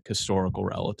anemic historical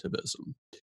relativism.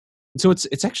 So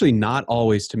it's actually not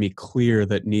always, to me, clear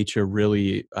that Nietzsche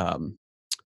really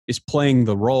is playing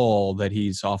the role that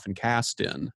he's often cast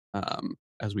in,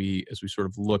 as we sort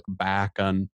of look back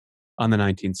on the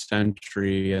 19th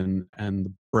century and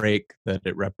the break that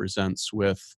it represents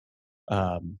with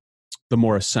the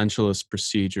more essentialist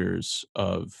procedures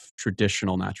of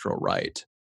traditional natural right.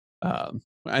 I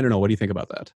don't know. What do you think about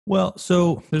that? Well,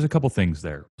 so there's a couple things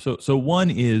there. So one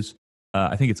is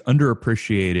I think it's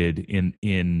underappreciated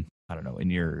in I don't know, in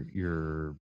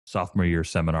your sophomore year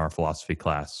seminar philosophy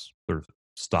class sort of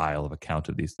style of account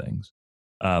of these things,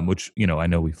 which I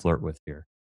know we flirt with here.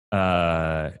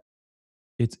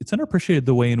 It's underappreciated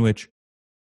the way in which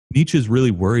Nietzsche is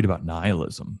really worried about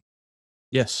nihilism.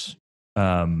 Yes.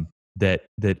 That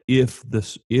if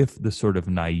the sort of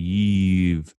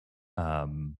naive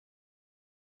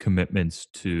commitments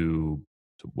to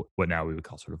what now we would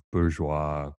call sort of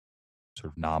bourgeois,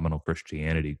 sort of nominal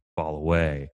Christianity fall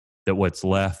away, that what's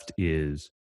left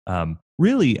is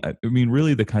really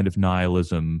the kind of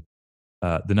nihilism,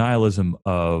 the nihilism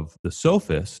of the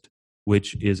sophist,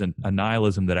 which is a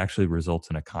nihilism that actually results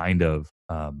in a kind of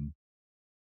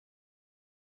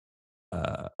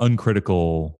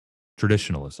uncritical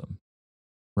traditionalism,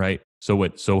 right? So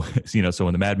when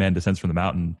the madman descends from the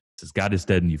mountain, says God is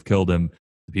dead and you've killed him,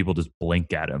 the people just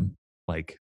blink at him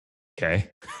like,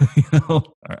 okay, all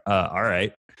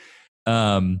right.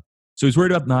 So he's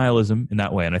worried about nihilism in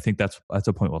that way, and I think that's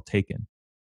a point well taken.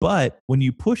 But when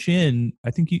you push in, I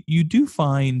think you do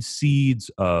find seeds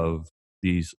of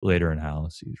these later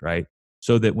analyses, right?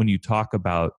 So that when you talk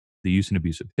about the use and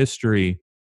abuse of history,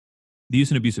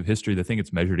 the thing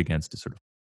it's measured against is sort of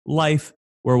life,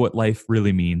 where what life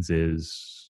really means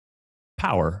is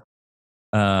power.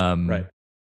 Right.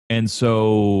 And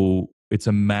so it's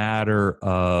a matter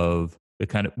of the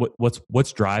kind of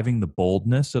what's driving the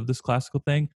boldness of this classical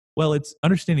thing. Well, it's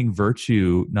understanding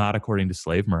virtue not according to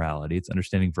slave morality. It's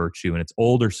understanding virtue in its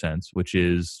older sense, which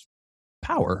is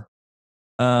power.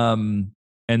 And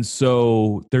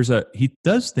so he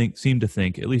does seem to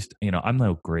think, at least, I'm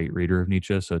no great reader of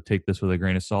Nietzsche, so take this with a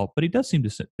grain of salt, but he does seem to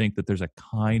think that there's a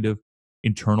kind of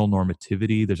internal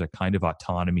normativity. There's a kind of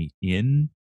autonomy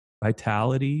in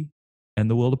vitality and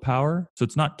the will to power. So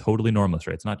it's not totally normalist,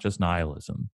 right? It's not just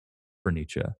nihilism for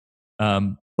Nietzsche.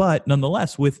 But But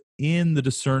nonetheless, within the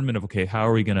discernment of, okay, how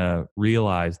are we going to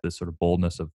realize this sort of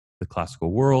boldness of the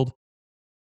classical world?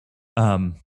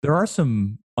 There are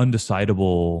some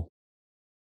undecidable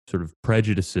sort of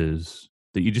prejudices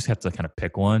that you just have to kind of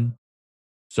pick one.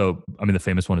 So, I mean, the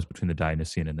famous one is between the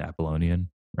Dionysian and the Apollonian,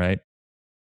 right?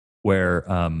 Where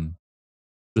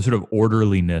the sort of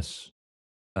orderliness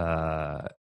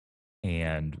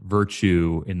and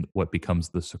virtue in what becomes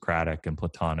the Socratic and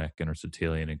Platonic and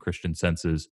Aristotelian and Christian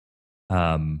senses,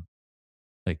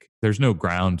 like there's no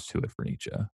ground to it for Nietzsche.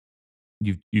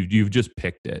 You've just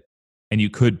picked it, and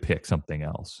you could pick something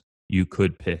else. You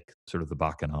could pick sort of the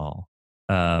Bacchanal,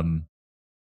 and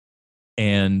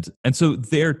so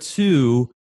there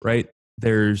too, right?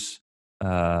 There's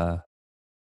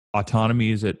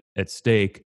autonomy is at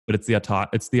stake, but it's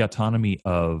the autonomy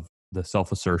of the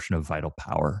self assertion of vital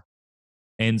power.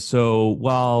 And so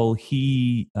while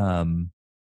he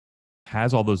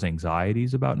has all those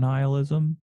anxieties about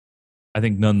nihilism, I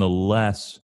think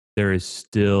nonetheless there is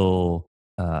still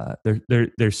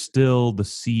there's still the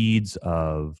seeds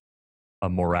of a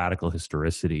more radical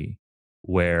historicity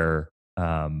where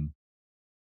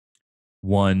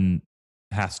one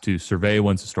has to survey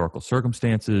one's historical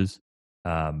circumstances,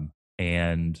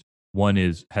 and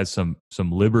one has some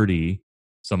liberty,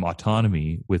 some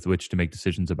autonomy with which to make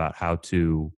decisions about how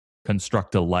to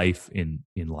construct a life in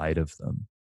light of them,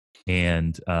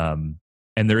 and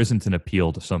there isn't an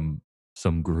appeal to some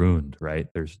Grund, right?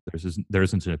 There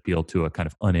isn't an appeal to a kind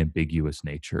of unambiguous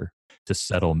nature to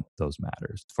settle those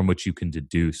matters from which you can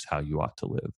deduce how you ought to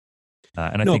live.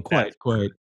 And I think quite.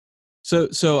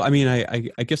 So I mean,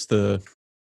 I guess the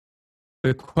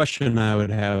question I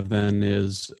would have then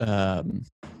is,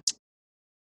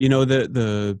 you know,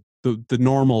 the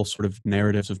normal sort of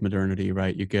narratives of modernity,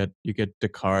 right? You get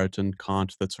Descartes and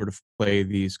Kant that sort of play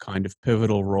these kind of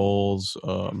pivotal roles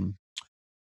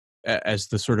as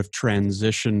the sort of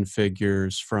transition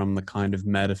figures from the kind of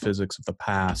metaphysics of the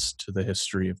past to the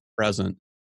history of the present.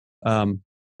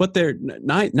 But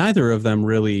neither of them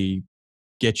really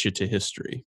get you to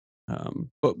history.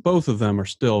 But both of them are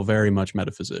still very much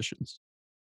metaphysicians.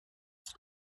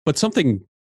 But something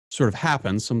sort of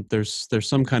happens. There's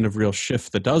some kind of real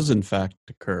shift that does in fact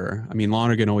occur. I mean,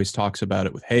 Lonergan always talks about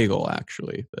it with Hegel,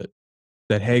 actually,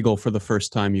 that Hegel, for the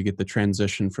first time, you get the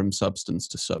transition from substance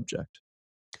to subject.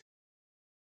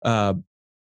 But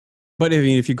I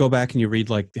mean, if you go back and you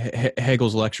read like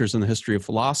Hegel's lectures on the history of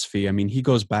philosophy, I mean, he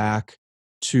goes back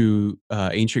to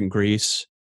ancient Greece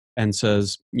and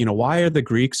says, you know, why are the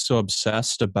Greeks so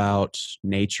obsessed about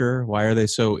nature? Why are they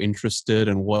so interested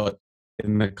in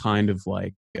the kind of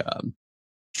like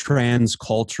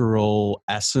transcultural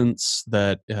essence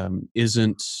that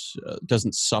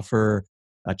doesn't suffer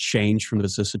a change from the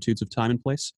vicissitudes of time and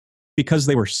place? Because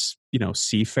they were, you know,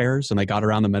 seafarers and they got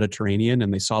around the Mediterranean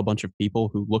and they saw a bunch of people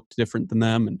who looked different than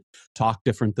them and talked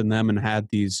different than them and had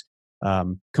these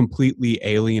completely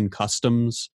alien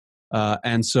customs.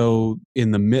 And so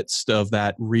in the midst of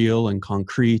that real and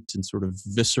concrete and sort of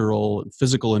visceral and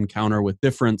physical encounter with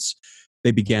difference,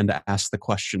 they began to ask the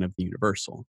question of the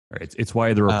universal. Right. It's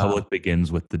why the Republic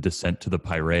begins with the descent to the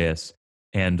Piraeus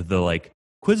and the like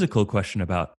quizzical question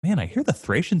about, man, I hear the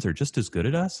Thracians are just as good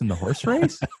at us in the horse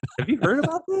race. Have you heard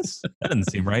about this? That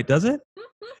doesn't seem right, does it?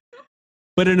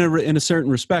 But in a certain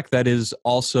respect, that is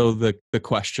also the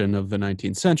question of the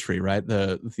 19th century, right?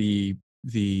 The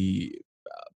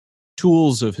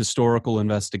tools of historical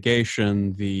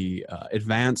investigation, the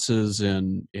advances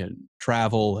in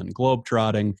travel and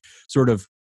globetrotting sort of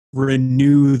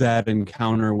renew that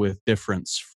encounter with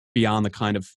difference beyond the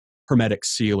kind of hermetic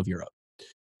seal of Europe.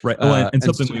 Right. Oh, and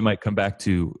something we might come back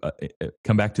to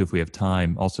if we have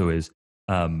time also is,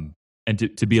 and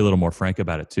to be a little more frank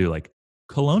about it too, like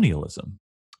colonialism.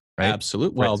 Right?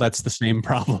 Absolutely. Well, that's the same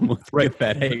problem with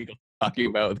that Hegel talking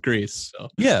about with Greece. So.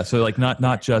 Yeah. So like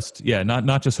not just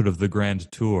sort of the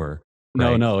grand tour.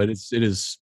 Right? No, it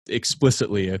is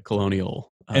explicitly a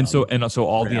colonial. And so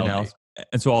all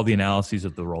the analyses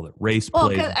of the role that race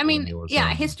plays. Well, I mean,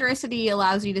 yeah, historicity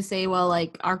allows you to say, well,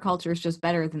 like our culture is just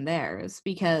better than theirs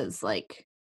because, like,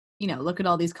 you know, look at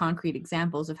all these concrete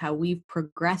examples of how we've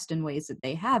progressed in ways that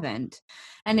they haven't.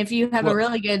 And if you have a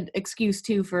really good excuse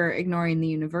too for ignoring the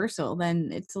universal, then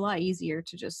it's a lot easier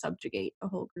to just subjugate a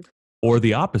whole group. Or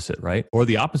the opposite, right? Or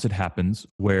the opposite happens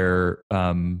where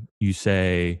you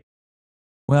say,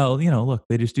 well, you know, look,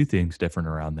 they just do things different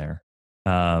around there.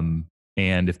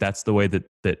 And if that's the way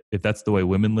if that's the way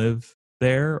women live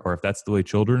there, or if that's the way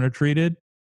children are treated,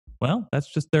 well,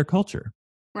 that's just their culture.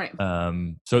 Right.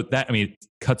 So that, I mean, it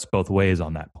cuts both ways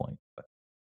on that point.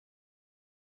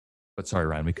 But sorry,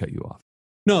 Ryan, we cut you off.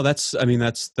 No, that's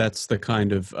the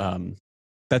kind of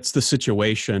that's the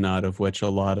situation out of which a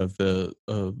lot of the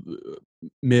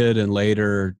mid and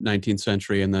later 19th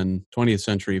century and then 20th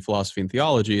century philosophy and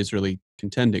theology is really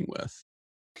contending with.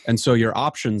 And so your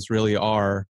options really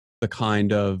are the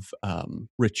kind of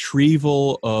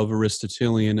retrieval of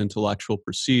Aristotelian intellectual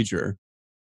procedure,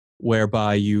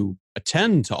 whereby you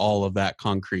attend to all of that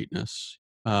concreteness,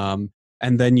 and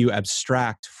then you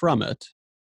abstract from it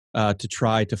to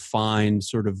try to find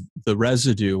sort of the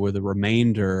residue or the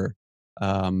remainder,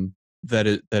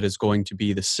 that is going to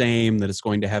be the same, that is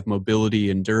going to have mobility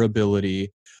and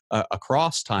durability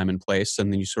across time and place,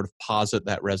 and then you sort of posit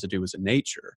that residue as a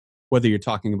nature, whether you're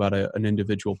talking about an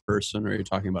individual person or you're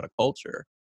talking about a culture,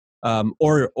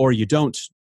 or you don't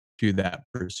do that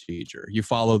procedure. You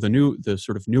follow the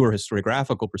sort of newer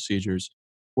historiographical procedures,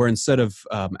 where instead of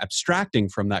abstracting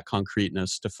from that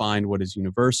concreteness to find what is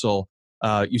universal,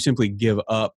 you simply give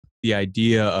up the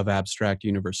idea of abstract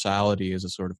universality as a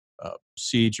sort of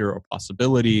procedure or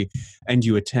possibility, and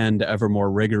you attend ever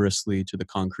more rigorously to the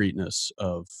concreteness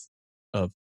of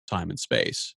time and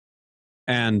space.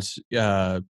 And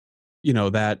that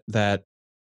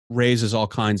raises all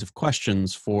kinds of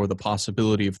questions for the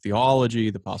possibility of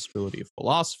theology, the possibility of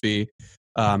philosophy,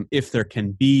 if there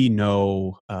can be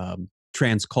no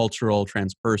transcultural,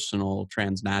 transpersonal,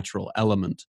 transnatural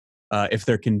element, if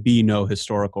there can be no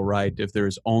historical right, if there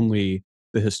is only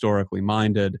the historically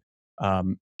minded,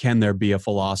 can there be a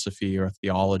philosophy or a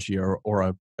theology or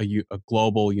a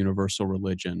global universal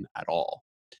religion at all?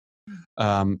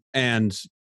 And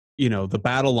the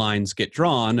battle lines get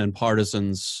drawn and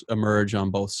partisans emerge on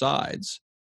both sides.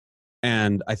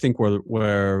 And I think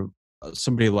where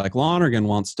somebody like Lonergan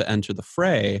wants to enter the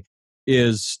fray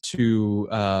is to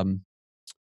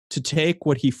take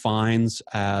what he finds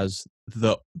as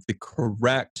the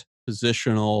correct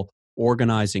positional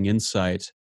organizing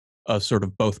insight of sort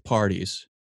of both parties,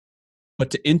 but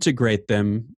to integrate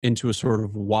them into a sort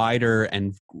of wider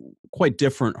and quite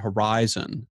different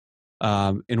horizon,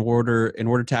 in order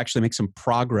to actually make some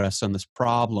progress on this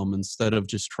problem, instead of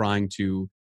just trying to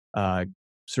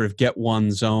sort of get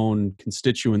one's own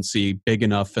constituency big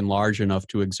enough and large enough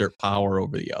to exert power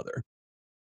over the other.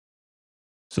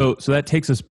 So that takes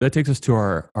us to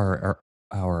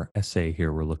our essay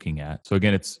here we're looking at. So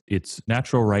again, it's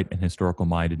natural right and historical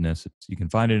mindedness. You can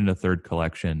find it in a third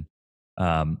collection.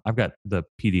 I've got the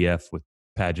PDF with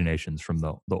paginations from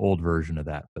the old version of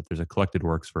that, but there's a collected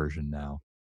works version now.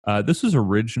 This was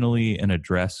originally an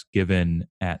address given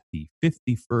at the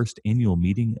 51st annual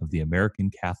meeting of the American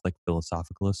Catholic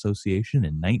Philosophical Association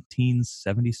in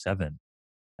 1977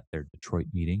 at their Detroit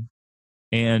meeting.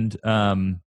 And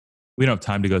we don't have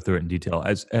time to go through it in detail.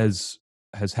 As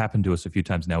has happened to us a few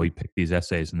times now, we pick these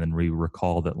essays and then we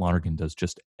recall that Lonergan does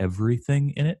just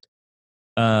everything in it.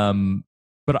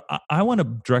 But I want to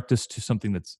direct us to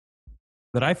something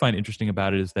that I find interesting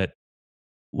about it, is that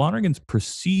Lonergan's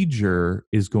procedure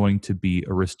is going to be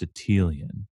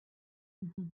Aristotelian,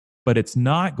 but it's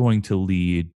not going to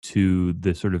lead to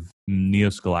the sort of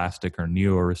neo-scholastic or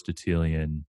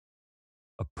neo-Aristotelian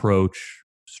approach,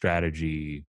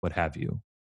 strategy, what have you,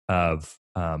 of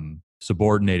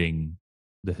subordinating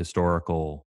the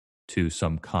historical to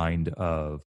some kind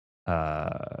of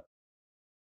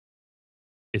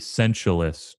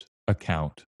essentialist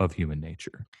account of human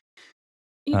nature.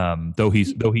 Though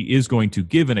he is going to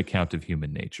give an account of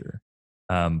human nature,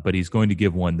 but he's going to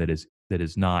give one that is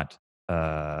not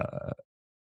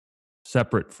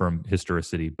separate from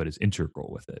historicity, but is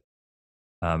integral with it.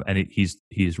 And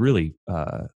he's really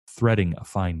threading a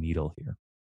fine needle here.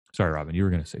 Sorry, Robin, you were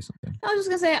going to say something. I was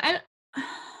just going to say,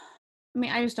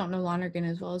 I just don't know Lonergan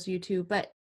as well as you two,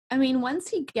 but I mean, once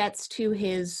he gets to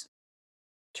his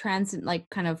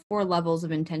kind of 4 levels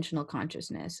of intentional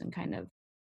consciousness and kind of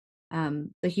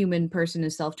the human person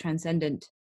is self-transcendent,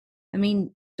 I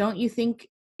mean, don't you think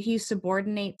he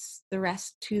subordinates the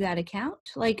rest to that account?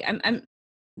 Like,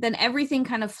 then everything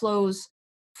kind of flows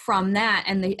from that,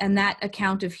 and that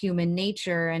account of human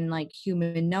nature and like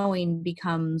human knowing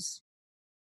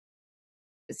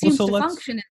seems to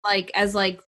function as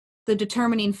the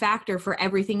determining factor for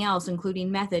everything else,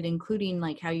 including method, including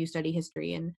like how you study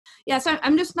history. And yeah, so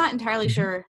I'm just not entirely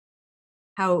sure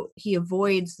how he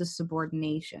avoids the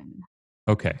subordination.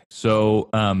 Okay, so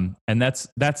and that's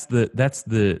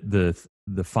the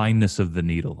fineness of the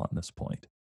needle on this point.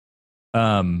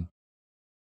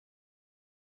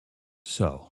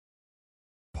 So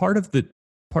part of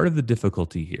the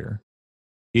difficulty here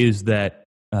is that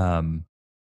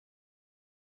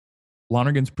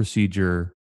Lonergan's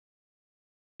procedure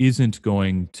isn't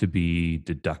going to be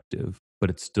deductive,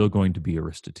 but it's still going to be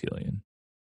Aristotelian.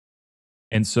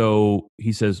 And so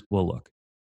he says, well, look,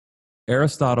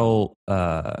 Aristotle,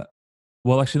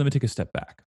 well, actually, let me take a step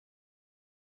back.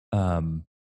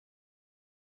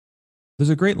 There's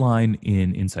a great line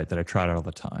in Insight that I trot out all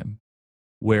the time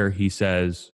where he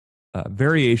says,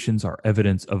 variations are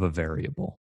evidence of a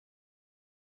variable.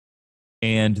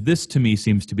 And this to me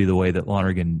seems to be the way that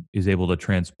Lonergan is able to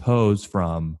transpose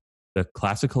from the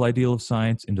classical ideal of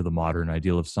science into the modern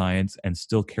ideal of science and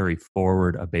still carry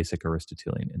forward a basic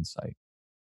Aristotelian insight.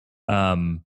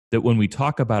 That when we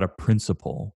talk about a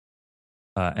principle,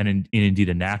 and indeed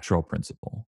a natural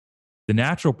principle, the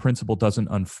natural principle doesn't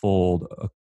unfold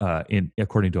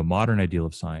according to a modern ideal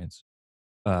of science,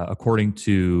 according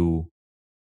to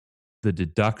the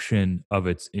deduction of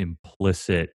its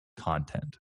implicit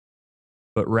content,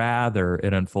 but rather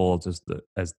it unfolds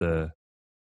as the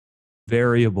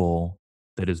variable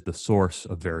that is the source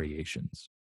of variations.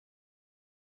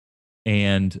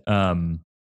 And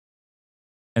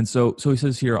so he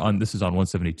says here this is on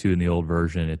 172 in the old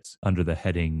version. It's under the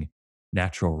heading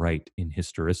 "Natural Right in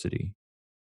Historicity,"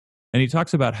 and he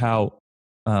talks about how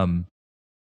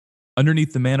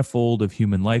underneath the manifold of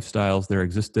human lifestyles, there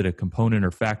existed a component or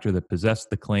factor that possessed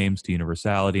the claims to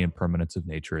universality and permanence of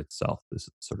nature itself. This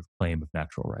sort of claim of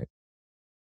natural right.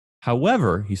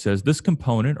 However, he says this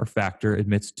component or factor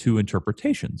admits two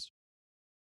interpretations.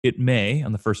 It may,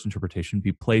 on the first interpretation,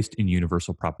 be placed in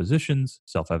universal propositions,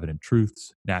 self-evident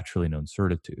truths, naturally known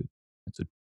certitude. So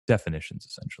definitions,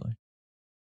 essentially.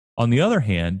 On the other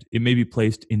hand, it may be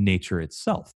placed in nature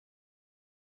itself.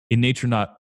 In nature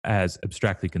not as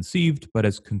abstractly conceived, but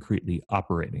as concretely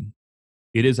operating.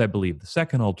 It is, I believe, the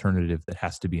second alternative that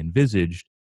has to be envisaged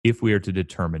if we are to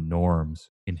determine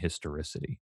norms in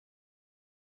historicity.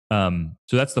 So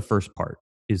that's the first part,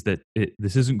 is that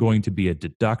this isn't going to be a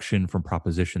deduction from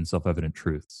propositions, self-evident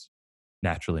truths,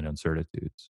 naturally known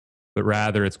certitudes, but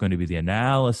rather it's going to be the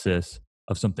analysis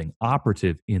of something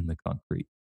operative in the concrete.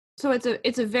 So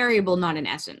it's a variable, not an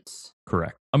essence.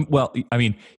 Correct. Well, I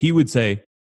mean, he would say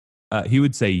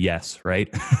yes,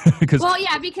 right? because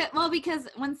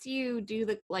once you do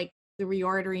the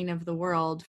reordering of the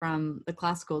world from the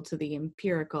classical to the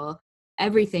empirical,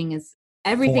 everything that's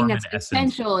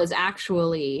essential is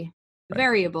actually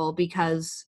variable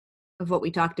because of what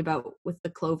we talked about with the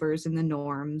clovers and the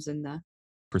norms and the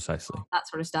precisely that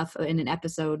sort of stuff in an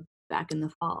episode back in the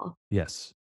fall.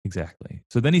 Yes, exactly.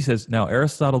 So then he says, now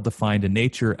Aristotle defined a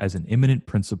nature as an immanent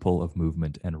principle of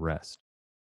movement and rest.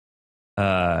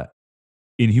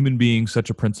 In human beings, such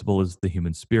a principle is the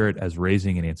human spirit as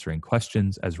raising and answering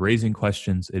questions. As raising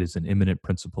questions, it is an immanent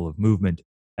principle of movement.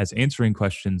 As answering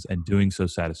questions and doing so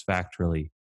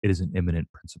satisfactorily, it is an immanent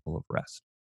principle of rest.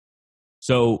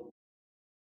 So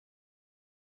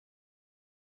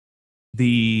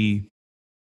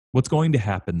what's going to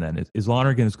happen then is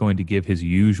Lonergan is going to give his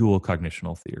usual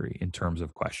cognitional theory in terms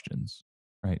of questions,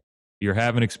 right? You're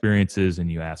having experiences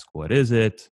and you ask, what is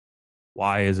it?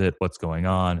 Why is it? What's going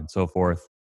on? And so forth.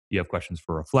 You have questions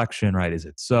for reflection, right? Is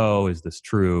it so? Is this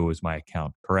true? Is my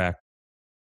account correct?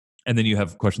 And then you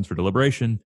have questions for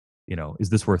deliberation. Is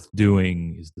this worth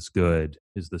doing? Is this good?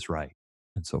 Is this right?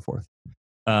 And so forth.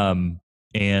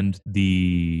 And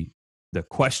the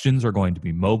questions are going to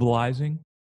be mobilizing,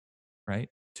 right?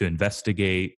 To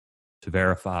investigate, to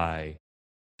verify,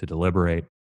 to deliberate.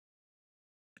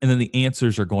 And then the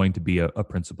answers are going to be a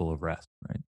principle of rest,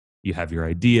 right? You have your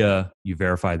idea, you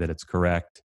verify that it's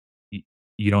correct.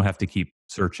 You don't have to keep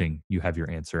searching. You have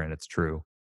your answer and it's true.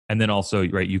 And then also,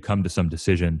 right, you come to some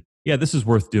decision. Yeah, this is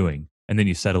worth doing. And then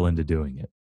you settle into doing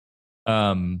it.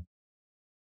 And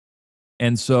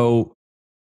so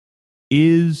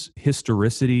is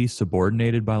historicity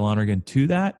subordinated by Lonergan to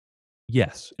that?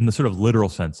 Yes, in the sort of literal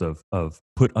sense of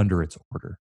put under its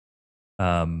order.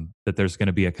 That there's going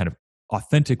to be a kind of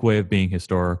authentic way of being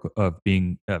historical, of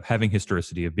having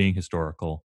historicity, of being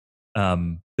historical.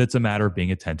 That's a matter of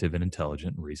being attentive and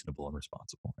intelligent and reasonable and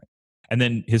responsible. Right? And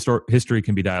then history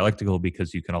can be dialectical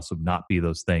because you can also not be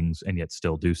those things and yet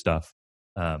still do stuff.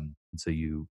 And so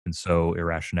you can sow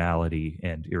irrationality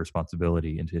and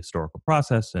irresponsibility into historical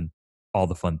process and all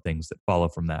the fun things that follow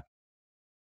from that.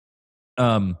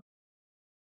 So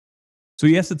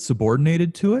yes, it's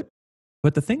subordinated to it.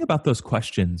 But the thing about those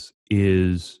questions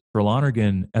is, for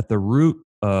Lonergan, at the root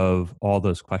of all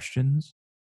those questions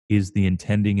is the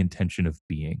intending intention of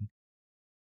being.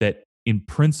 That in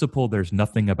principle, there's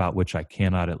nothing about which I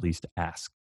cannot at least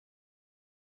ask.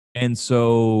 And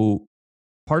so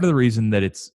part of the reason that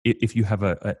if you have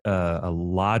a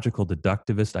logical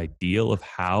deductivist ideal of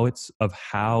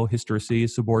how historicity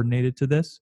is subordinated to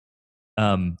this,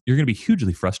 you're going to be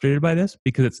hugely frustrated by this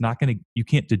because you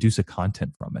can't deduce a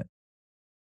content from it.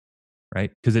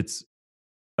 right? Because it's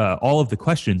all of the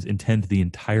questions intend the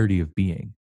entirety of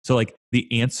being. So like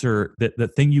the answer, the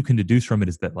thing you can deduce from it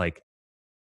is that like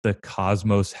the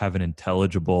cosmos have an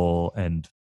intelligible and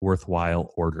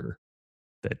worthwhile order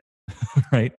that,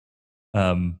 right?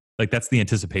 Like that's the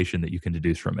anticipation that you can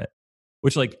deduce from it,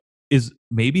 which like is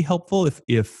maybe helpful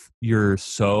if you're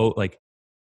so like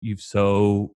you've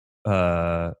so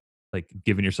like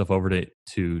given yourself over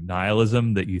to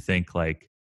nihilism that you think like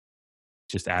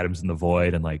just atoms in the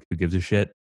void and like who gives a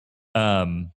shit.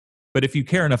 But if you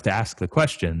care enough to ask the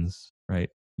questions, right,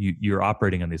 you're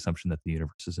operating on the assumption that the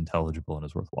universe is intelligible and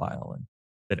is worthwhile and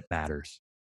that it matters.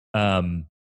 But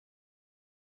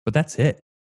that's it,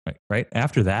 right?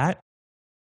 After that,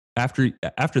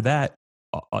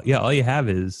 yeah, all you have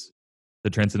is the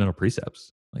transcendental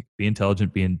precepts, like be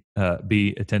intelligent,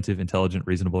 be attentive, intelligent,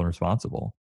 reasonable, and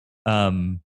responsible.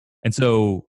 And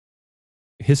so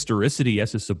historicity,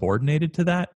 yes, is subordinated to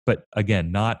that, but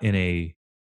again, not in a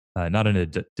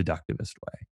deductivist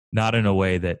way, not in a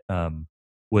way that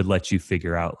would let you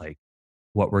figure out like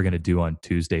what we're going to do on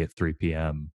Tuesday at 3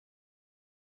 p.m.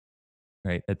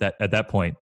 Right at that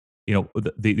point, you know,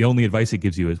 the only advice it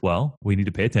gives you is, well, we need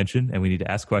to pay attention and we need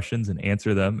to ask questions and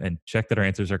answer them and check that our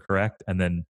answers are correct, and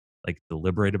then like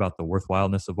deliberate about the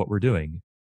worthwhileness of what we're doing,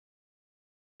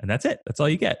 and that's it. That's all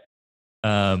you get.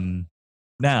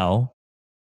 Now,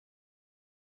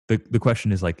 the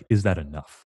question is like, is that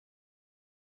enough?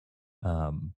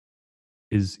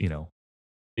 Is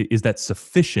that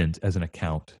sufficient as an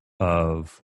account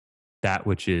of that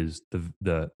which is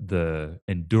the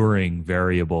enduring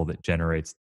variable that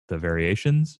generates the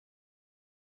variations?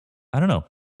 I don't know.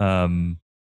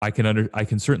 I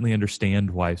can certainly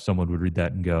understand why someone would read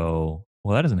that and go,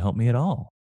 well, that doesn't help me at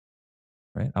all,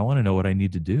 right? I want to know what I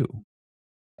need to do.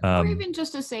 Or even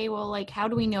just to say, well, like, how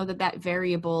do we know that that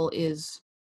variable is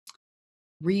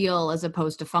real as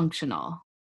opposed to functional?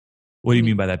 What do you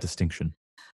mean by that distinction?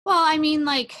 Well, I mean,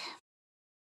 like,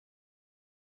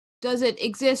 does it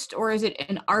exist or is it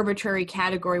an arbitrary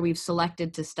category we've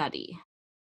selected to study,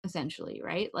 essentially,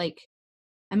 right? Like,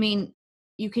 I mean,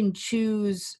 you can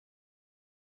choose.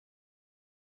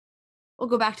 We'll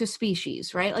go back to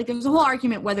species, right? Like, there's a whole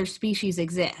argument whether species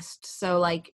exist. So,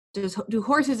 like, do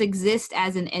horses exist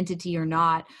as an entity or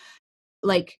not?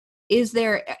 Like, is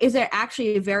there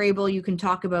actually a variable you can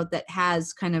talk about that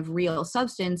has kind of real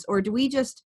substance, or do we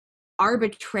just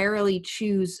arbitrarily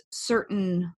choose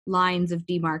certain lines of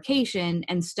demarcation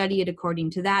and study it according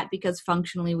to that because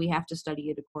functionally we have to study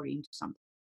it according to something?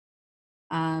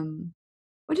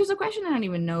 Which is a question I don't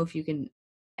even know if you can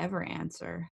ever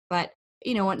answer. But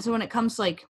when it comes to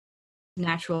like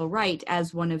natural right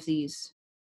as one of these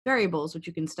variables which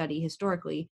you can study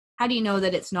historically, how do you know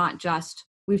that it's not just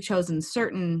we've chosen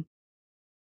certain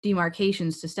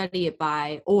demarcations to study it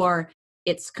by, or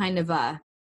it's kind of I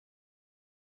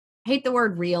hate the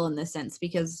word real in this sense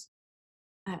because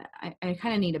I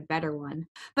kind of need a better one,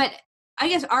 but I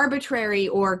guess arbitrary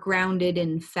or grounded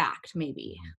in fact,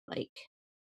 maybe. Like,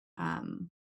 I'm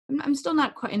still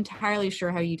not quite entirely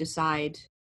sure how you decide,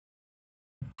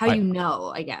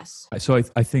 I guess. So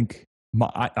I think,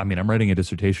 I mean, I'm writing a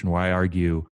dissertation where I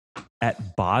argue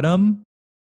at bottom,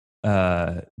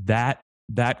 that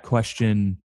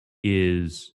question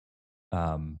is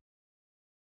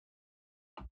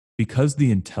because the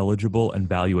intelligible and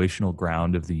valuational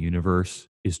ground of the universe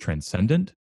is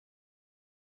transcendent.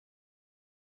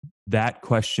 That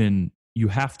question, you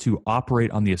have to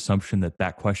operate on the assumption that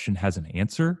that question has an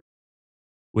answer,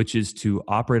 which is to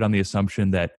operate on the assumption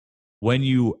that when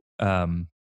you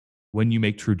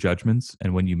make true judgments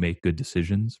and when you make good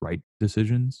decisions, right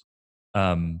decisions,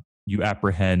 you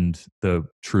apprehend the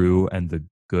true and the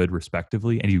good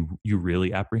respectively, and you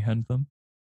really apprehend them.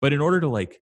 But in order to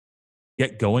like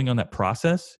get going on that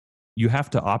process, you have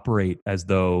to operate as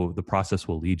though the process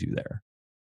will lead you there.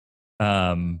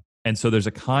 And so there's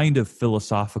a kind of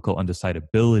philosophical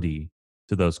undecidability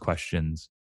to those questions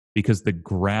because the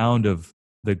ground of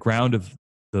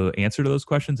the answer to those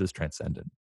questions is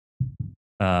transcendent.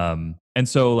 And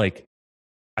so like,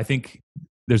 I think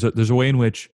there's a way in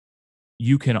which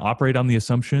you can operate on the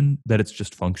assumption that it's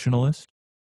just functionalist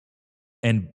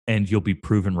and you'll be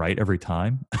proven right every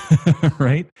time.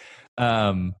 Right.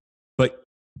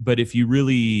 But if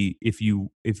you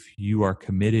are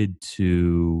committed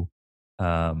to,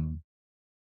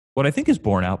 what I think is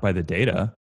borne out by the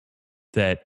data,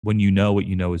 that when you know what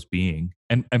you know is being,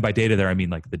 and by data there, I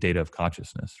mean like the data of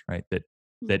consciousness, right?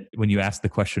 That when you ask the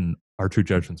question, are true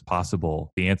judgments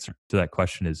possible? The answer to that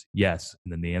question is yes.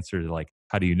 And then the answer to like,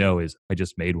 how do you know is I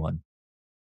just made one.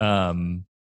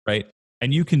 Right.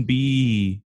 And you can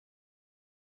be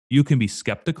you can be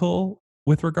skeptical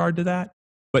with regard to that,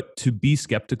 but to be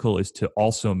skeptical is to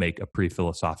also make a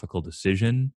pre-philosophical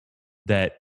decision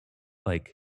that,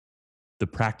 like, the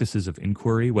practices of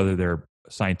inquiry, whether they're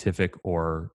scientific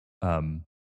or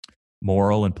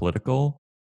moral and political,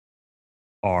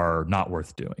 are not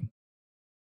worth doing.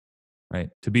 Right?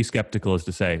 To be skeptical is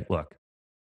to say, look,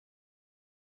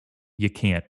 you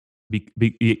can't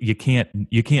you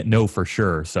can't know for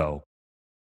sure, so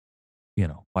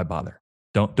why bother?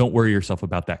 Don't worry yourself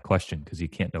about that question because you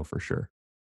can't know for sure.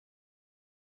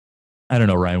 I don't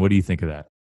know, Ryan. What do you think of that?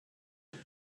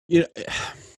 Yeah,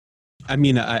 I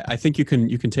mean, I think you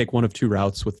can take one of two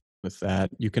routes with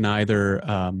that. You can either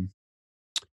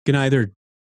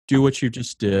do what you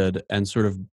just did and sort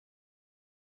of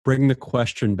bring the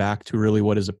question back to really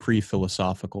what is a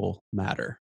pre-philosophical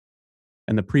matter.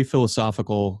 And the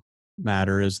pre-philosophical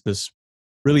matter is this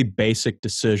really basic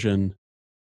decision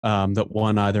that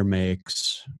one either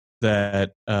makes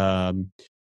that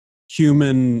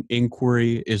human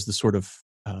inquiry is the sort of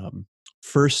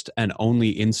first and only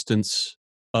instance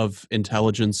of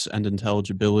intelligence and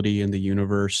intelligibility in the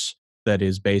universe that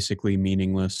is basically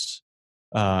meaningless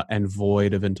and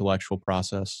void of intellectual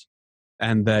process,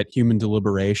 and that human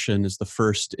deliberation is the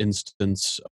first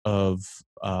instance of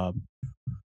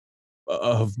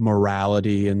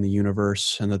morality in the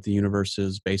universe, and that the universe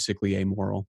is basically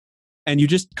amoral. And you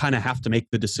just kind of have to make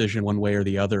the decision one way or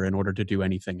the other in order to do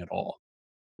anything at all,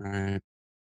 right?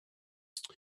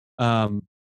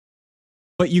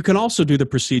 But you can also do the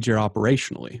procedure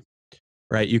operationally,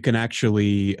 right? You can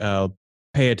actually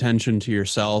pay attention to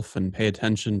yourself and pay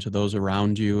attention to those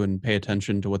around you and pay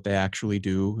attention to what they actually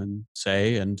do and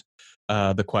say, and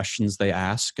the questions they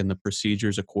ask and the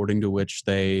procedures according to which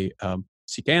they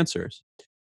seek answers.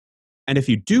 And if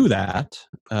you do that,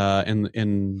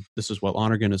 and this is what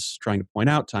Lonergan is trying to point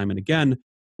out time and again,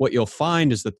 what you'll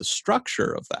find is that the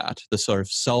structure of that, the sort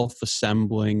of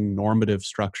self-assembling normative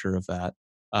structure of that,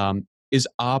 is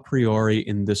a priori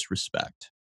in this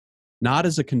respect. Not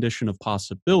as a condition of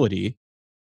possibility,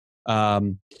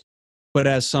 but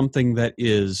as something that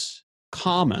is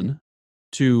common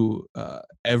to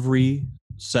every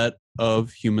set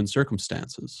of human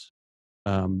circumstances.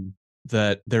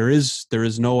 That there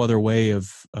is no other way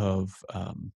of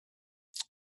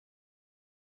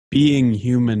being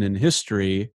human in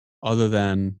history other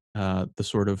than the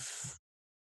sort of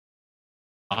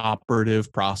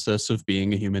operative process of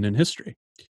being a human in history.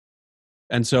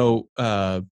 And so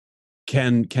he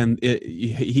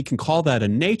can call that a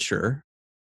nature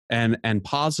and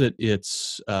posit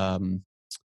its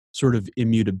sort of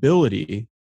immutability,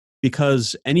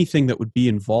 because anything that would be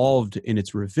involved in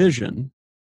its revision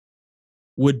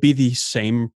would be the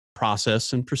same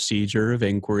process and procedure of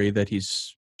inquiry that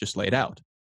he's just laid out.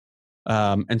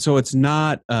 And so it's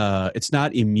not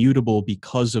immutable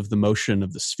because of the motion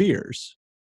of the spheres.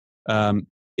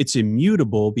 It's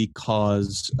immutable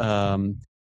because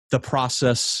the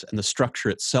process and the structure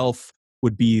itself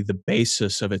would be the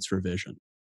basis of its revision.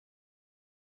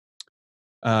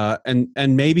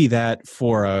 And maybe that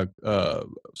for a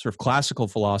sort of classical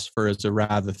philosopher is a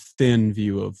rather thin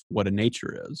view of what a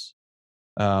nature is.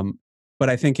 But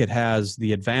I think it has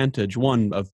the advantage,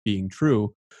 one, of being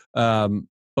true,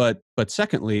 but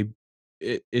secondly,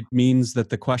 it means that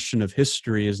the question of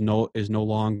history is no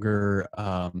longer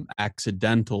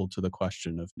accidental to the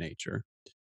question of nature,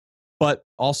 but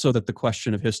also that the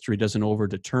question of history doesn't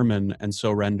overdetermine and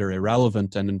so render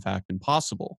irrelevant and in fact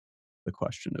impossible the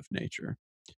question of nature.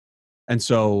 And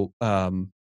so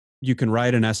you can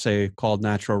write an essay called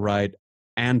Natural Right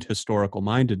and Historical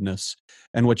Mindedness,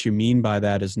 and what you mean by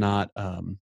that is not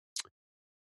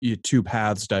two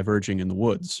paths diverging in the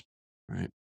woods, right?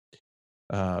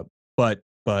 But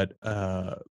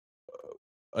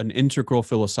an integral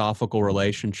philosophical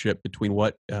relationship between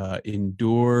what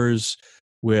endures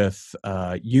with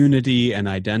unity and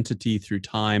identity through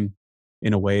time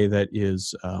in a way that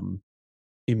is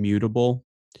immutable,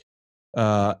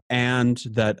 and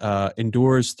that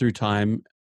endures through time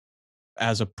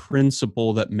as a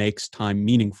principle that makes time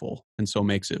meaningful and so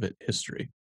makes it history.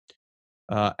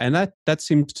 And that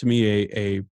seems to me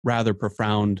a rather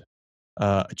profound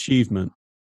achievement,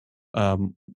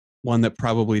 one that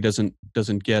probably doesn't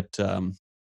get the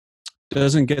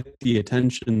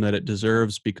attention that it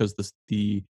deserves, because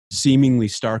the seemingly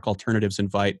stark alternatives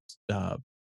invite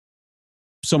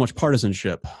so much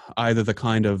partisanship, either the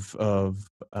kind of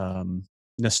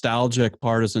nostalgic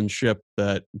partisanship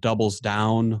that doubles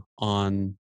down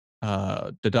on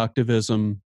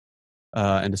deductivism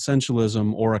and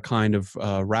essentialism, or a kind of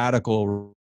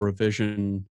radical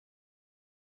revision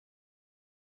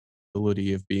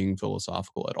ability of being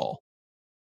philosophical at all.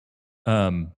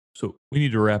 So we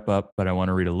need to wrap up, but I want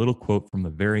to read a little quote from the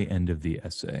very end of the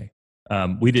essay.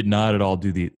 We did not at all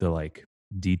do the like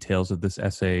details of this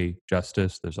essay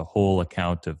justice. There's a whole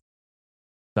account of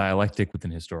dialectic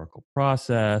within historical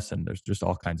process, and there's just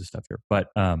all kinds of stuff here. But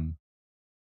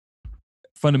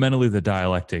fundamentally, the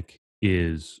dialectic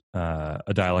is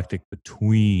a dialectic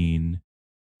between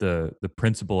the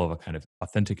principle of a kind of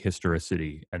authentic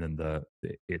historicity and then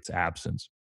its absence.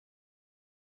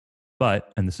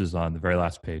 But, and this is on the very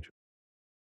last page,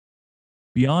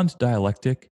 beyond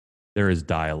dialectic, there is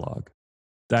dialogue.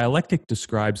 Dialectic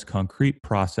describes concrete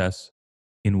process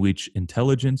in which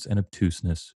intelligence and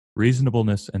obtuseness,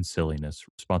 reasonableness and silliness,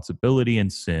 responsibility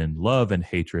and sin, love and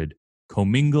hatred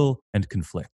commingle and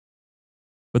conflict.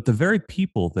 But the very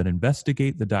people that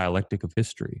investigate the dialectic of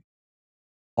history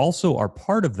also are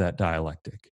part of that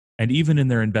dialectic, and even in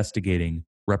their investigating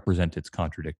represent its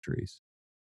contradictories.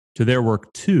 To their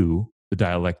work, too, the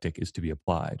dialectic is to be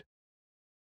applied.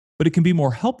 But it can be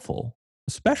more helpful,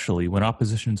 especially when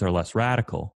oppositions are less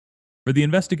radical, for the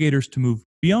investigators to move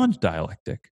beyond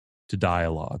dialectic to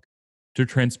dialogue, to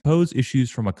transpose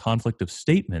issues from a conflict of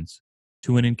statements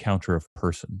to an encounter of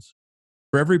persons.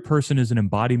 For every person is an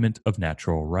embodiment of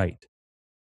natural right.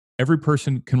 Every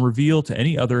person can reveal to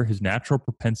any other his natural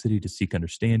propensity to seek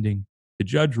understanding, to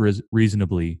judge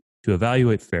reasonably, to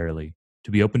evaluate fairly,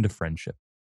 to be open to friendship.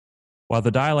 While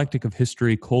the dialectic of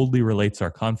history coldly relates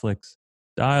our conflicts,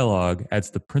 dialogue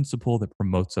adds the principle that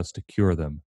promotes us to cure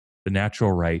them, the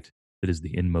natural right that is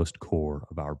the inmost core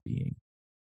of our being.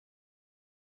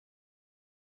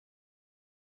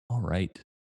 All right.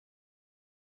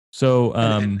 So,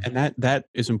 and that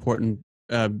is important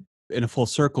in a full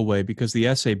circle way, because the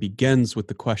essay begins with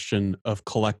the question of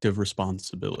collective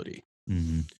responsibility,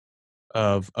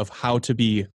 of how to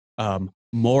be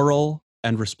moral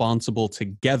and responsible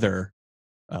together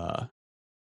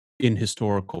in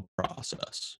historical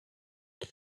process.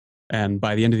 And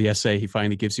by the end of the essay, he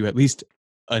finally gives you at least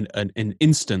an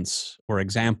instance or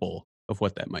example of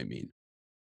what that might mean.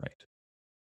 Right.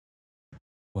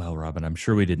 Well, Robin, I'm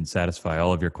sure we didn't satisfy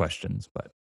all of your questions,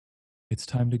 but it's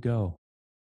time to go.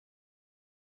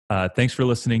 Thanks for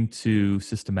listening to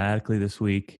Systematically this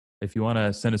week. If you want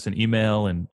to send us an email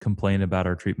and complain about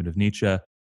our treatment of Nietzsche,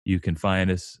 you can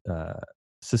find us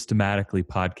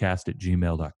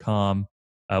systematicallypodcast@gmail.com.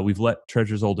 We've let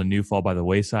Treasures Old and New fall by the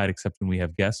wayside, except when we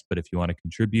have guests, but if you want to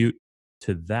contribute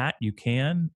to that, you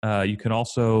can. You can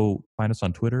also find us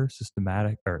on Twitter,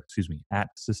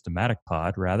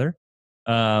 @systematicpod, rather.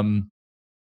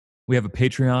 We have a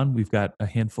Patreon. We've got a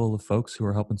handful of folks who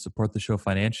are helping support the show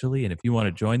financially. And if you want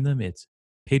to join them, it's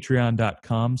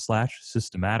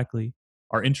patreon.com/systematically.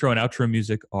 Our intro and outro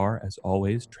music are, as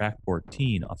always, track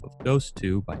 14 off of Ghost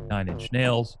 2 by Nine Inch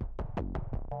Nails.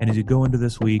 And as you go into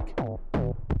this week,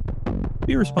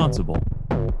 be responsible.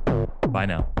 Bye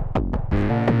now.